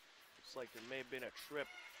 Looks like there may have been a trip.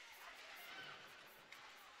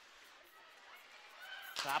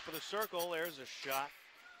 Top of the circle, there's a shot.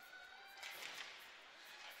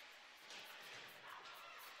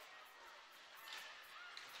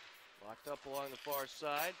 Locked up along the far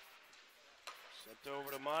side. Sent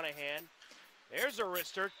over to Monahan. There's a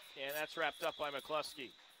wrister, and that's wrapped up by McCluskey.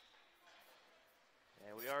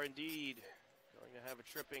 And we are indeed going to have a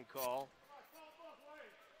tripping call.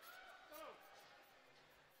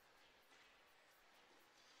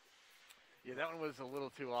 Yeah, that one was a little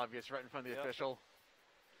too obvious right in front of the official.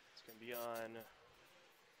 It's going to be on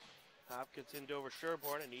Hopkinton, Dover,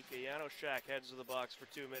 Sherborne, and Nika Janoschak heads to the box for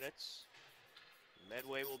 2 minutes.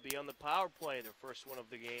 Medway will be on the power play, their first one of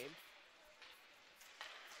the game.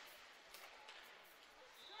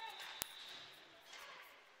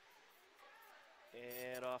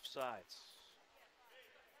 And offsides.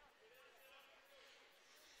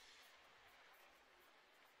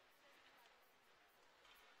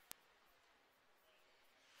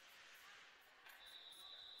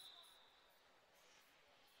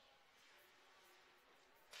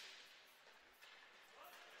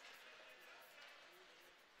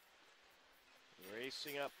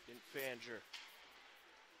 Racing up in Fanger.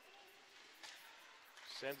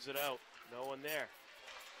 Sends it out. No one there.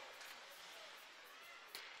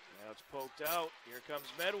 Now it's poked out. Here comes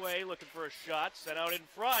Medway looking for a shot. Sent out in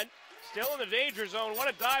front. Still in the danger zone. What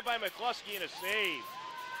a dive by McCluskey and a save.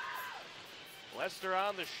 Lester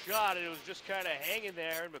on the shot, and it was just kind of hanging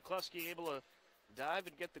there, and McCluskey able to dive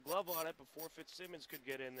and get the glove on it before Fitzsimmons could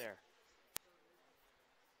get in there.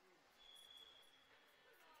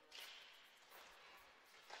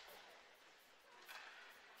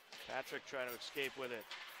 Patrick trying to escape with it.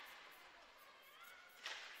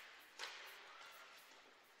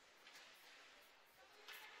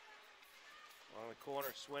 On the corner,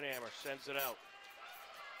 Swinhammer sends it out.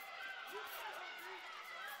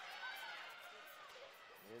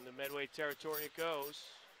 Into Medway territory it goes.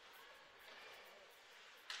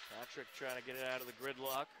 Patrick trying to get it out of the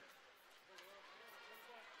gridlock.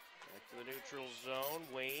 Back to the neutral zone,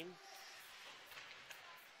 Wayne.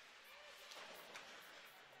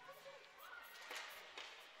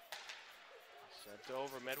 Sent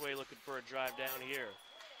over, Medway looking for a drive down here.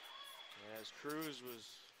 As Cruz was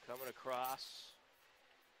coming across,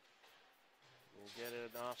 we'll get an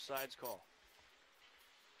offsides call.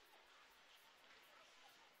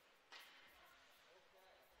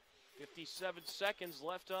 .57 seconds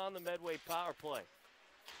left on the Medway power play.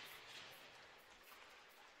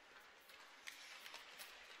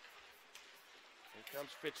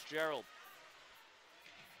 comes Fitzgerald.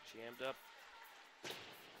 Jammed up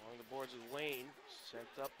along the boards with Wayne. Sent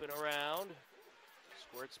up and around.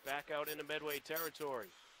 Squirts back out into Medway territory.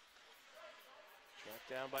 Tracked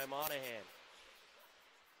down by Monahan.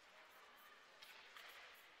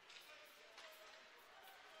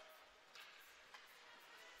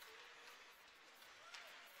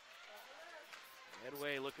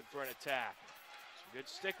 Medway looking for an attack. Some good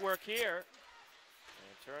stick work here.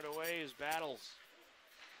 And turned away is Battles.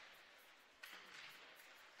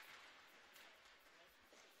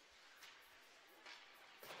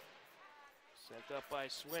 Sent up by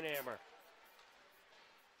Swinhammer.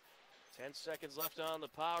 10 seconds left on the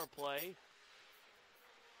power play.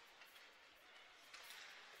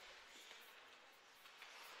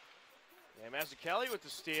 And Mazzucchelli with the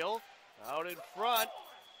steal. Out in front.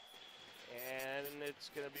 And it's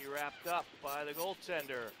going to be wrapped up by the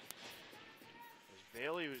goaltender. As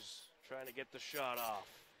Bailey was trying to get the shot off.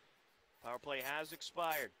 Power play has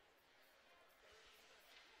expired.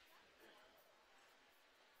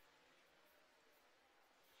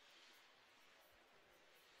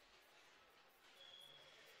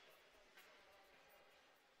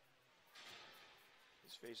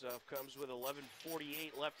 This faceoff comes with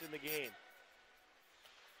 11:48 left in the game.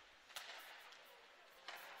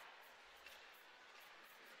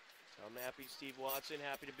 Tom Nappy, Steve Watson,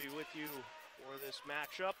 happy to be with you for this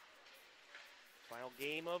matchup. Final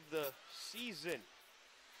game of the season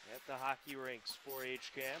at the hockey rinks for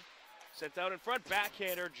HCAM. Sent out in front,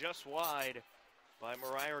 backhander just wide by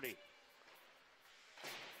Moriarty.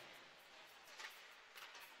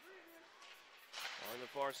 On the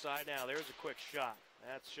far side now, there's a quick shot.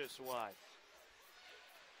 That's just wide.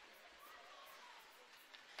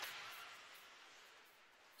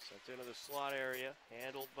 Sent into the slot area,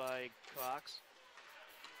 handled by Cox.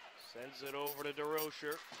 Sends it over to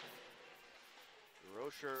DeRocher.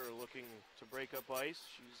 DeRocher looking to break up ice.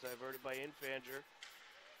 She's diverted by Infanger.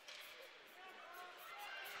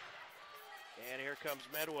 And here comes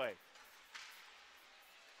Medway.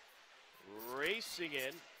 Racing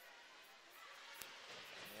in.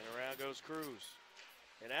 And around goes Cruz.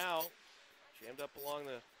 And now, jammed up along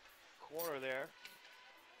the corner there.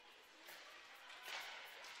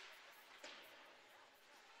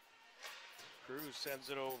 Cruz sends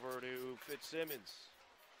it over to Fitzsimmons.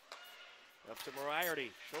 Up to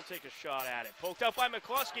Moriarty. She'll take a shot at it. Poked out by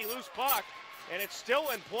McCluskey. Loose puck. And it's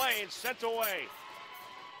still in play and sent away.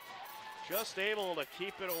 Just able to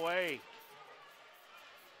keep it away.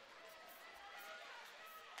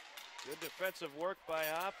 Good defensive work by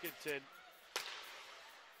Hopkinton.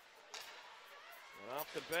 And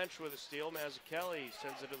off the bench with a steal, Mazzucchelli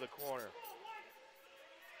sends it to the corner.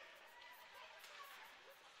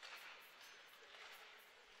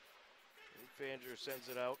 Infanger sends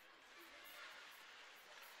it out.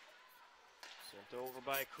 Sent over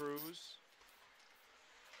by Cruz.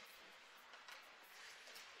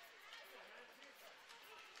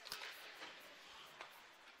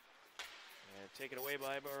 And taken away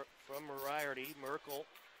by from Moriarty. Merkel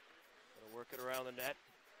gonna work it around the net.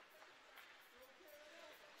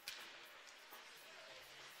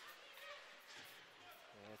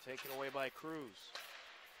 And taken away by Cruz.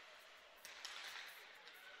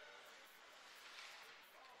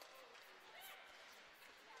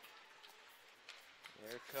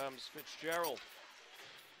 There comes Fitzgerald.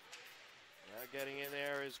 Now getting in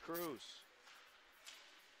there is Cruz.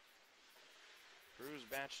 Cruz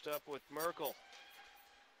matched up with Merkel.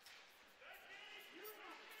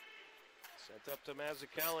 Sent up to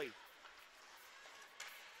Mazzucchelli.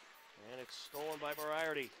 And it's stolen by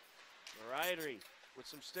Moriarty. Moriarty with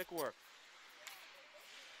some stick work.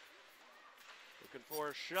 Looking for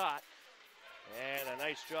a shot. And a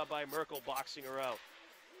nice job by Merkel boxing her out.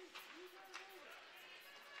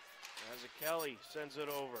 Mazzucchelli sends it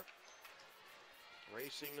over.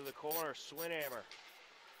 Racing to the corner, Swinhammer.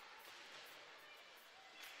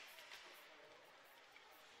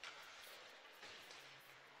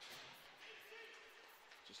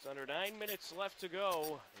 Just under 9 minutes left to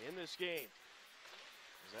go in this game.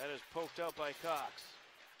 As that is poked out by Cox.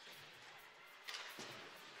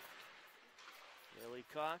 Millie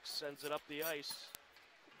Cox sends it up the ice.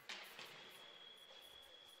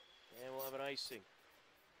 And we'll have an icing.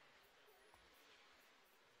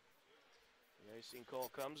 The icing call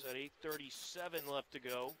comes at 8:37 left to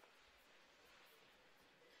go.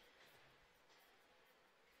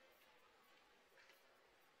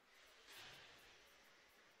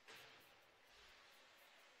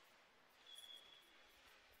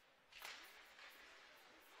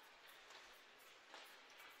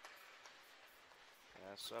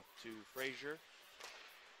 Pass up to Frazier.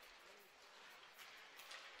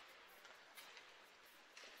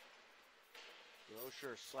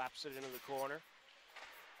 Rocher slaps it into the corner.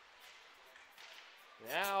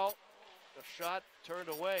 Now, the shot turned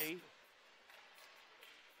away.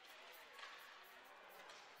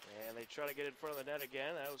 And they try to get in front of the net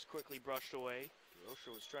again. That was quickly brushed away.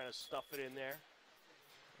 Rocher was trying to stuff it in there.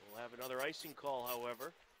 We'll have another icing call,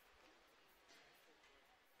 however.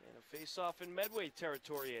 And a face-off in Medway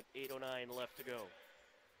territory at 8:09 left to go.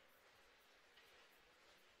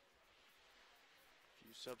 A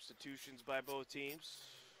few substitutions by both teams.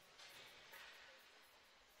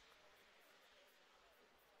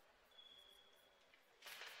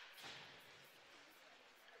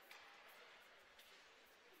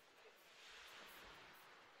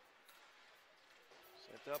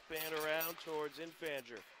 Sent up and around towards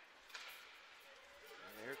Infanger.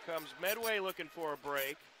 And here comes Medway looking for a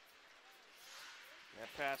break. That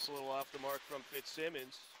pass a little off the mark from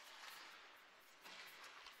Fitzsimmons.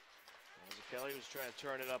 Kelly was trying to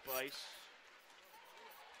turn it up ice.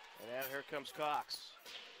 And now here comes Cox.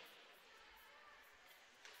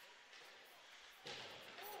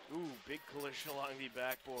 Ooh, big collision along the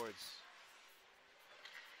backboards.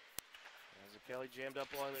 Kelly jammed up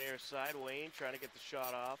along the near side. Wayne trying to get the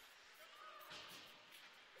shot off.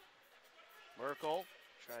 Merkel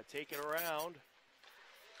trying to take it around.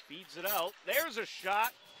 Feeds it out. There's a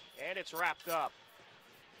shot, and it's wrapped up.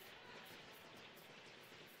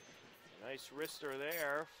 Nice wrister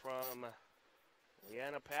there from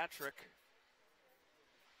Leanna Patrick.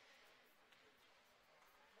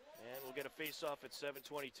 And we'll get a face-off at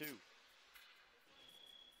 7:22.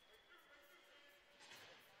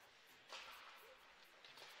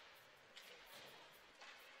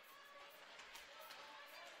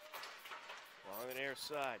 On the near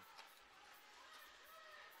side.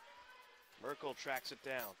 Merkel tracks it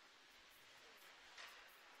down.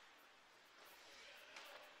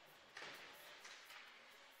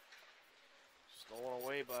 Stolen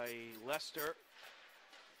away by Lester.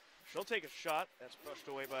 She'll take a shot. That's brushed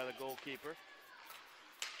away by the goalkeeper.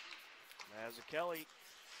 Mazzucchelli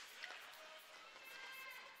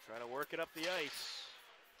trying to work it up the ice.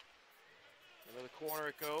 Into the corner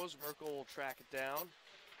it goes. Merkel will track it down.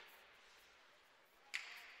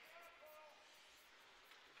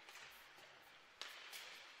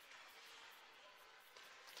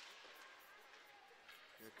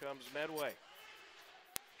 Here comes Medway.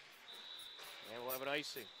 And we'll have an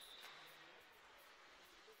icing.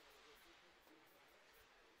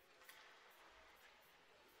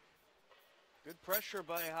 Good pressure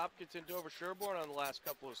by Hopkinton Dover Sherborne on the last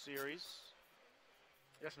couple of series.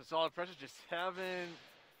 Yes, some solid pressure, just haven't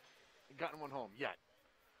gotten one home yet.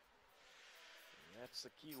 And that's the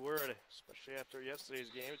key word, especially after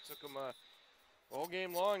yesterday's game. It took them all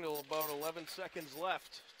game long till about 11 seconds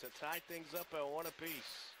left to tie things up at one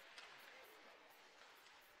apiece.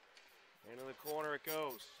 Into the corner it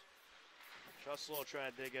goes. Chuslow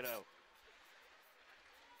trying to dig it out.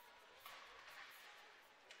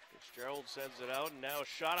 Fitzgerald sends it out, and now a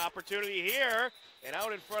shot opportunity here, and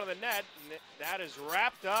out in front of the net, and that is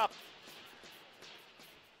wrapped up.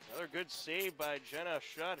 Another good save by Jenna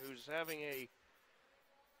Schutt, who's having a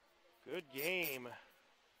good game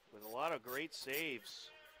with a lot of great saves.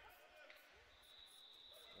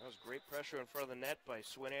 That was great pressure in front of the net by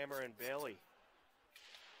Swinhammer and Bailey.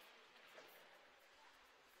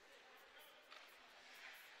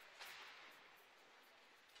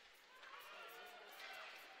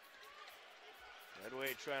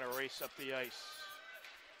 Medway trying to race up the ice.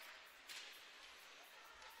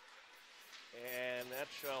 And that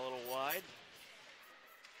shot a little wide.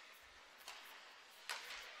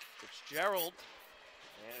 Fitzgerald.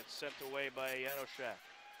 And it's sent away by Janoschak.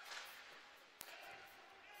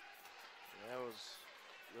 That was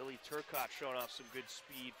Lily Turcotte showing off some good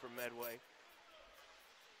speed from Medway.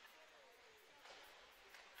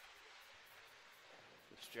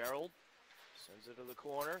 Fitzgerald sends it to the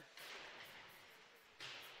corner.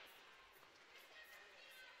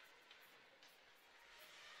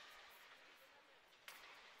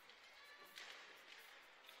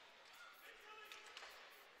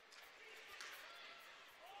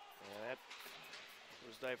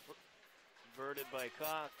 Diverted by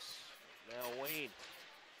Cox. Now Wayne.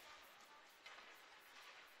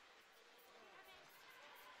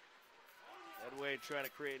 Medway trying to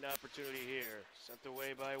create an opportunity here. Sent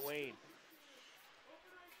away by Wayne.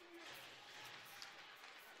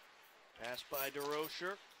 Pass by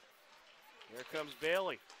DeRocher. Here comes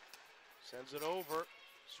Bailey. Sends it over.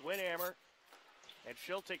 Swinhammer. And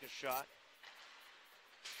she'll take a shot.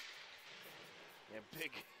 And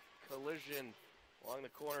big collision along the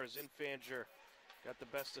corner as Infanger got the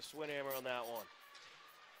best of Swinhammer on that one.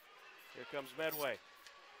 Here comes Medway.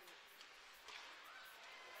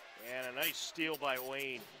 And a nice steal by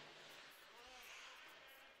Wayne.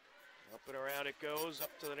 Up and around it goes,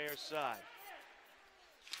 up to the near side.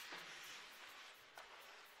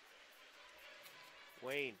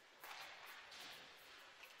 Wayne.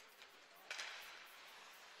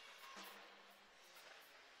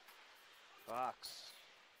 Fox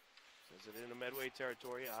sends it into Medway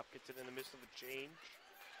territory. Hopkinton in the midst of a change.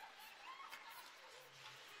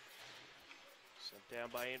 Sent down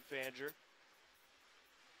by Infanger.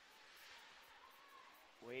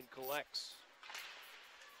 Wayne collects.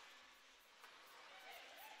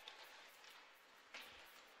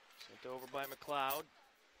 Sent over by McLeod.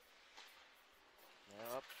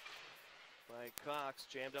 Now up by Cox,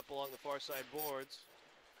 jammed up along the far side boards.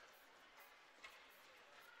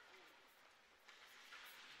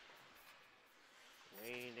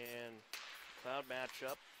 Wayne and McLeod match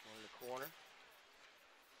up on the corner.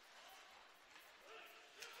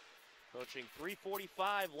 Approaching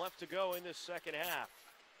 3:45 left to go in this second half.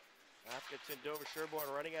 Hopkinton, Dover Sherborne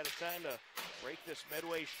running out of time to break this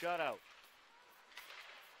Medway shutout.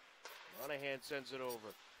 Monahan sends it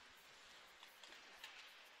over.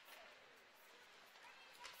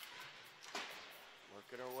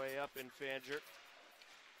 Working her way up in Fanger.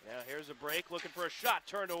 Now here's a break, looking for a shot,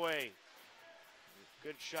 turned away.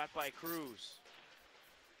 Good shot by Cruz.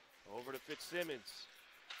 Over to Fitzsimmons.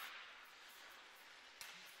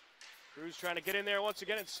 Cruz trying to get in there once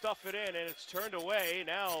again and stuff it in, and it's turned away.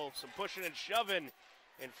 Now some pushing and shoving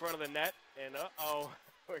in front of the net, and uh-oh,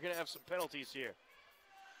 we're going to have some penalties here.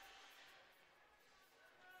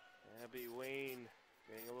 Abby Wayne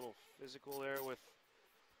getting a little physical there with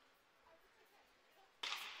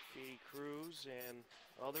Katie Cruz and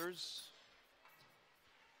others.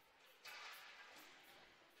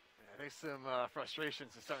 I think some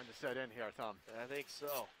frustrations are starting to set in here, Tom. I think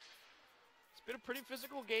so. It's been a pretty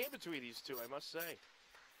physical game between these two, I must say.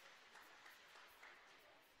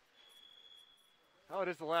 Oh, it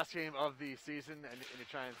is the last game of the season, and you're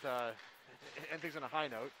trying to end things on a high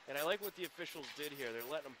note. And I like what the officials did here. They're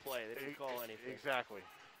letting them play. They didn't call anything. Exactly.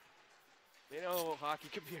 They know hockey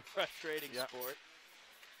can be a frustrating sport,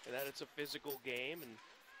 and that it's a physical game. And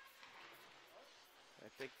I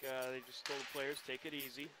think they just told the players, take it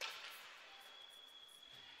easy.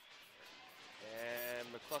 And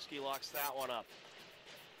McCluskey locks that one up.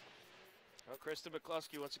 Well, Kristen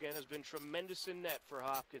McCluskey, once again, has been tremendous in net for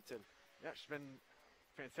Hopkinton. Yeah, she's been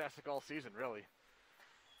fantastic all season, really.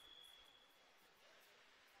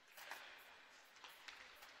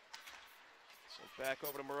 So back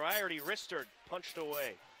over to Moriarty. Ristard punched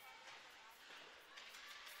away.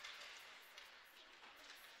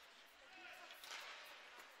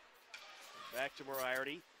 Back to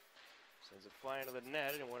Moriarty. Sends it flying to the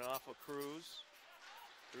net, and it went off of Cruz.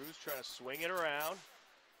 Cruz trying to swing it around.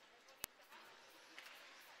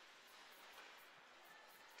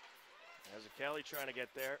 There's a Kelly trying to get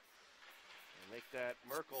there and make that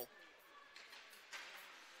Merkel.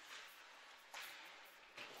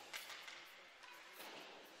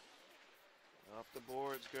 Off the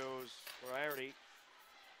boards goes Moriarty.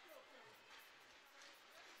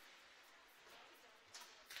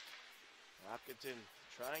 Hopkinton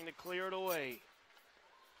trying to clear it away.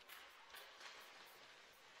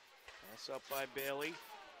 Pass up by Bailey.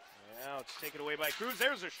 Now it's taken away by Cruz.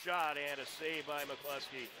 There's a shot and a save by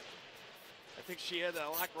McCluskey. I think she had that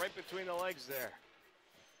lock right between the legs there.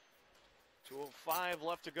 2:05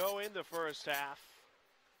 left to go in the first half.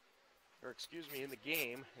 Or excuse me, in the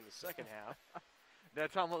game, in the second half. Now,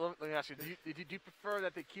 Tom, let me ask you, do you prefer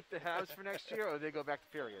that they keep the halves for next year, or do they go back to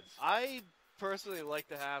periods? I personally like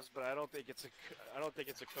the halves, but I don't think it's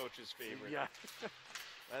a coach's favorite. Yeah.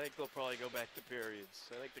 I think they'll probably go back to periods.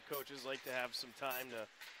 I think the coaches like to have some time to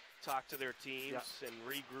talk to their teams and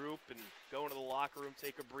regroup and go into the locker room,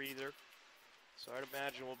 take a breather. So I'd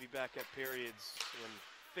imagine we'll be back at periods when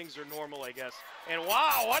things are normal, I guess. And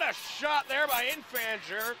wow, what a shot there by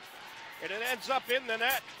Infanger. And it ends up in the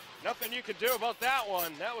net. Nothing you could do about that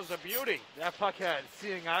one. That was a beauty. That puck had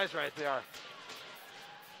seeing eyes right there.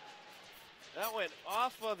 That went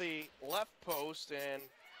off of the left post and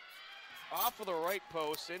off of the right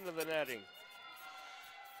post into the netting.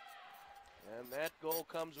 And that goal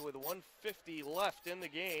comes with 1:50 left in the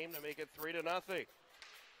game to make it 3-0.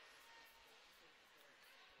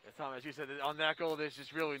 Yeah, Tom, as you said, on that goal, there's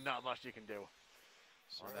just really not much you can do.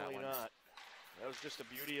 Certainly not. That was just a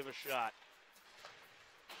beauty of a shot.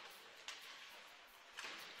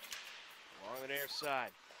 Along the near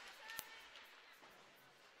side.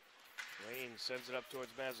 Wayne sends it up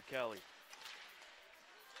towards Mazzucchelli.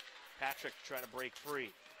 Patrick trying to break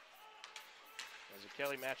free.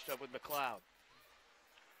 Mazzucchelli matched up with McLeod.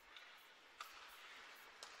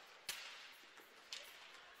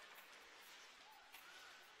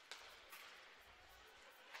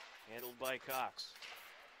 Handled by Cox.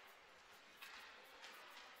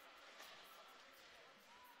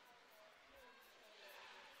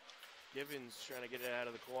 Givens trying to get it out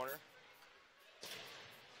of the corner.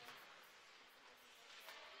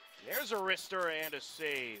 There's a wrister and a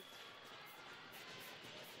save.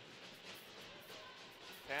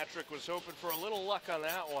 Patrick was hoping for a little luck on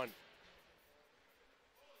that one.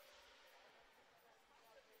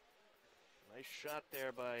 Nice shot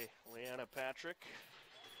there by Leanna Patrick.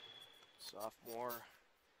 Sophomore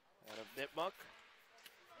out of Nipmuc.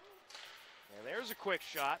 And there's a quick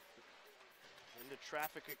shot. Into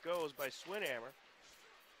traffic it goes by Swinhammer.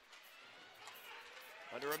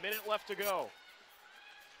 Under a minute left to go.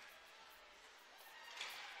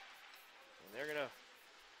 And they're going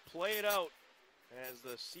to play it out as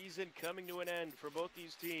the season coming to an end for both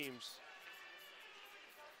these teams.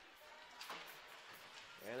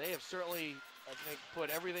 And they have certainly, I think, put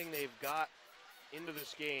everything they've got into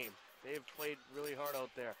this game. They've played really hard out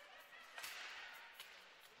there.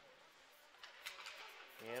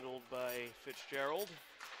 Handled by Fitzgerald.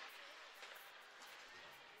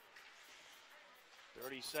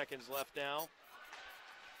 30 seconds left now.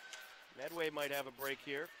 Medway might have a break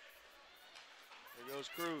here. There goes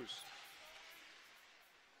Cruz.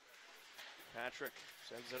 Patrick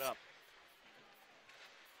sends it up.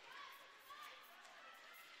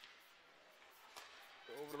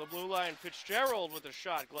 Over to the blue line, Fitzgerald with a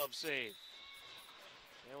shot, glove save.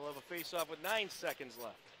 And we'll have a face-off with 9 seconds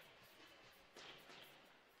left.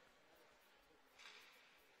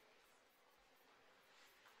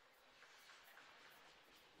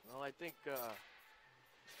 Well, I think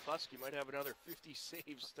Husky might have another 50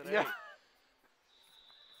 saves today. Yeah.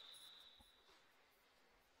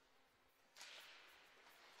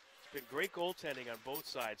 It's been great goaltending on both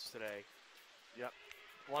sides today. Yep.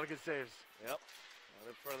 A lot of good saves. Yep. Out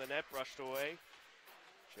in front of the net, brushed away.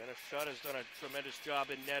 Jenna Shutt has done a tremendous job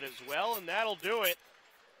in net as well, and that'll do it.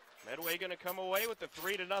 Medway going to come away with the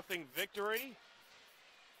 3-0 victory.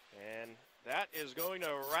 And that is going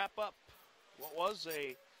to wrap up what was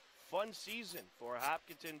a fun season for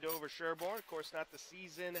Hopkinton, Dover, Sherborne. Of course, not the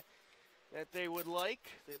season that they would like.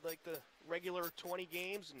 They'd like the regular 20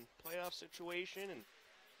 games and playoff situation and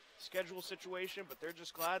schedule situation, but they're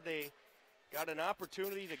just glad they got an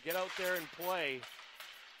opportunity to get out there and play.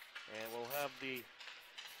 And we'll have the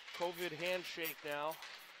COVID handshake now,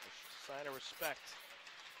 a sign of respect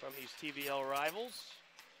from these TVL rivals.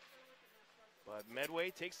 But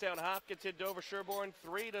Medway takes down Hopkinton, Dover, Sherborne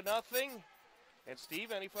 3-0. And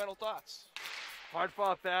Steve, any final thoughts?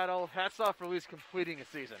 Hard-fought battle. Hats off for at least completing a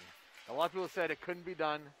season. A lot of people said it couldn't be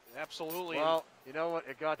done. Absolutely. Well, you know what?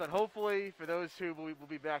 It got done. Hopefully, for those who will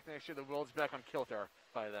be back next year, the world's back on kilter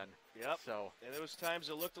by then. Yep. So. And there was times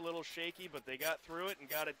it looked a little shaky, but they got through it and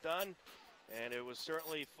got it done. And it was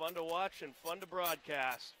certainly fun to watch and fun to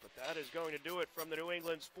broadcast. But that is going to do it from the New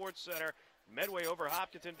England Sports Center. Medway over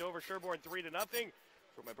Hopkinton, Dover, Sherborne 3-0.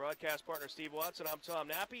 For my broadcast partner, Steve Watson, I'm Tom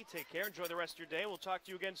Nappy. Take care. Enjoy the rest of your day. We'll talk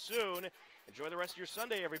to you again soon. Enjoy the rest of your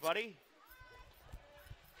Sunday, everybody.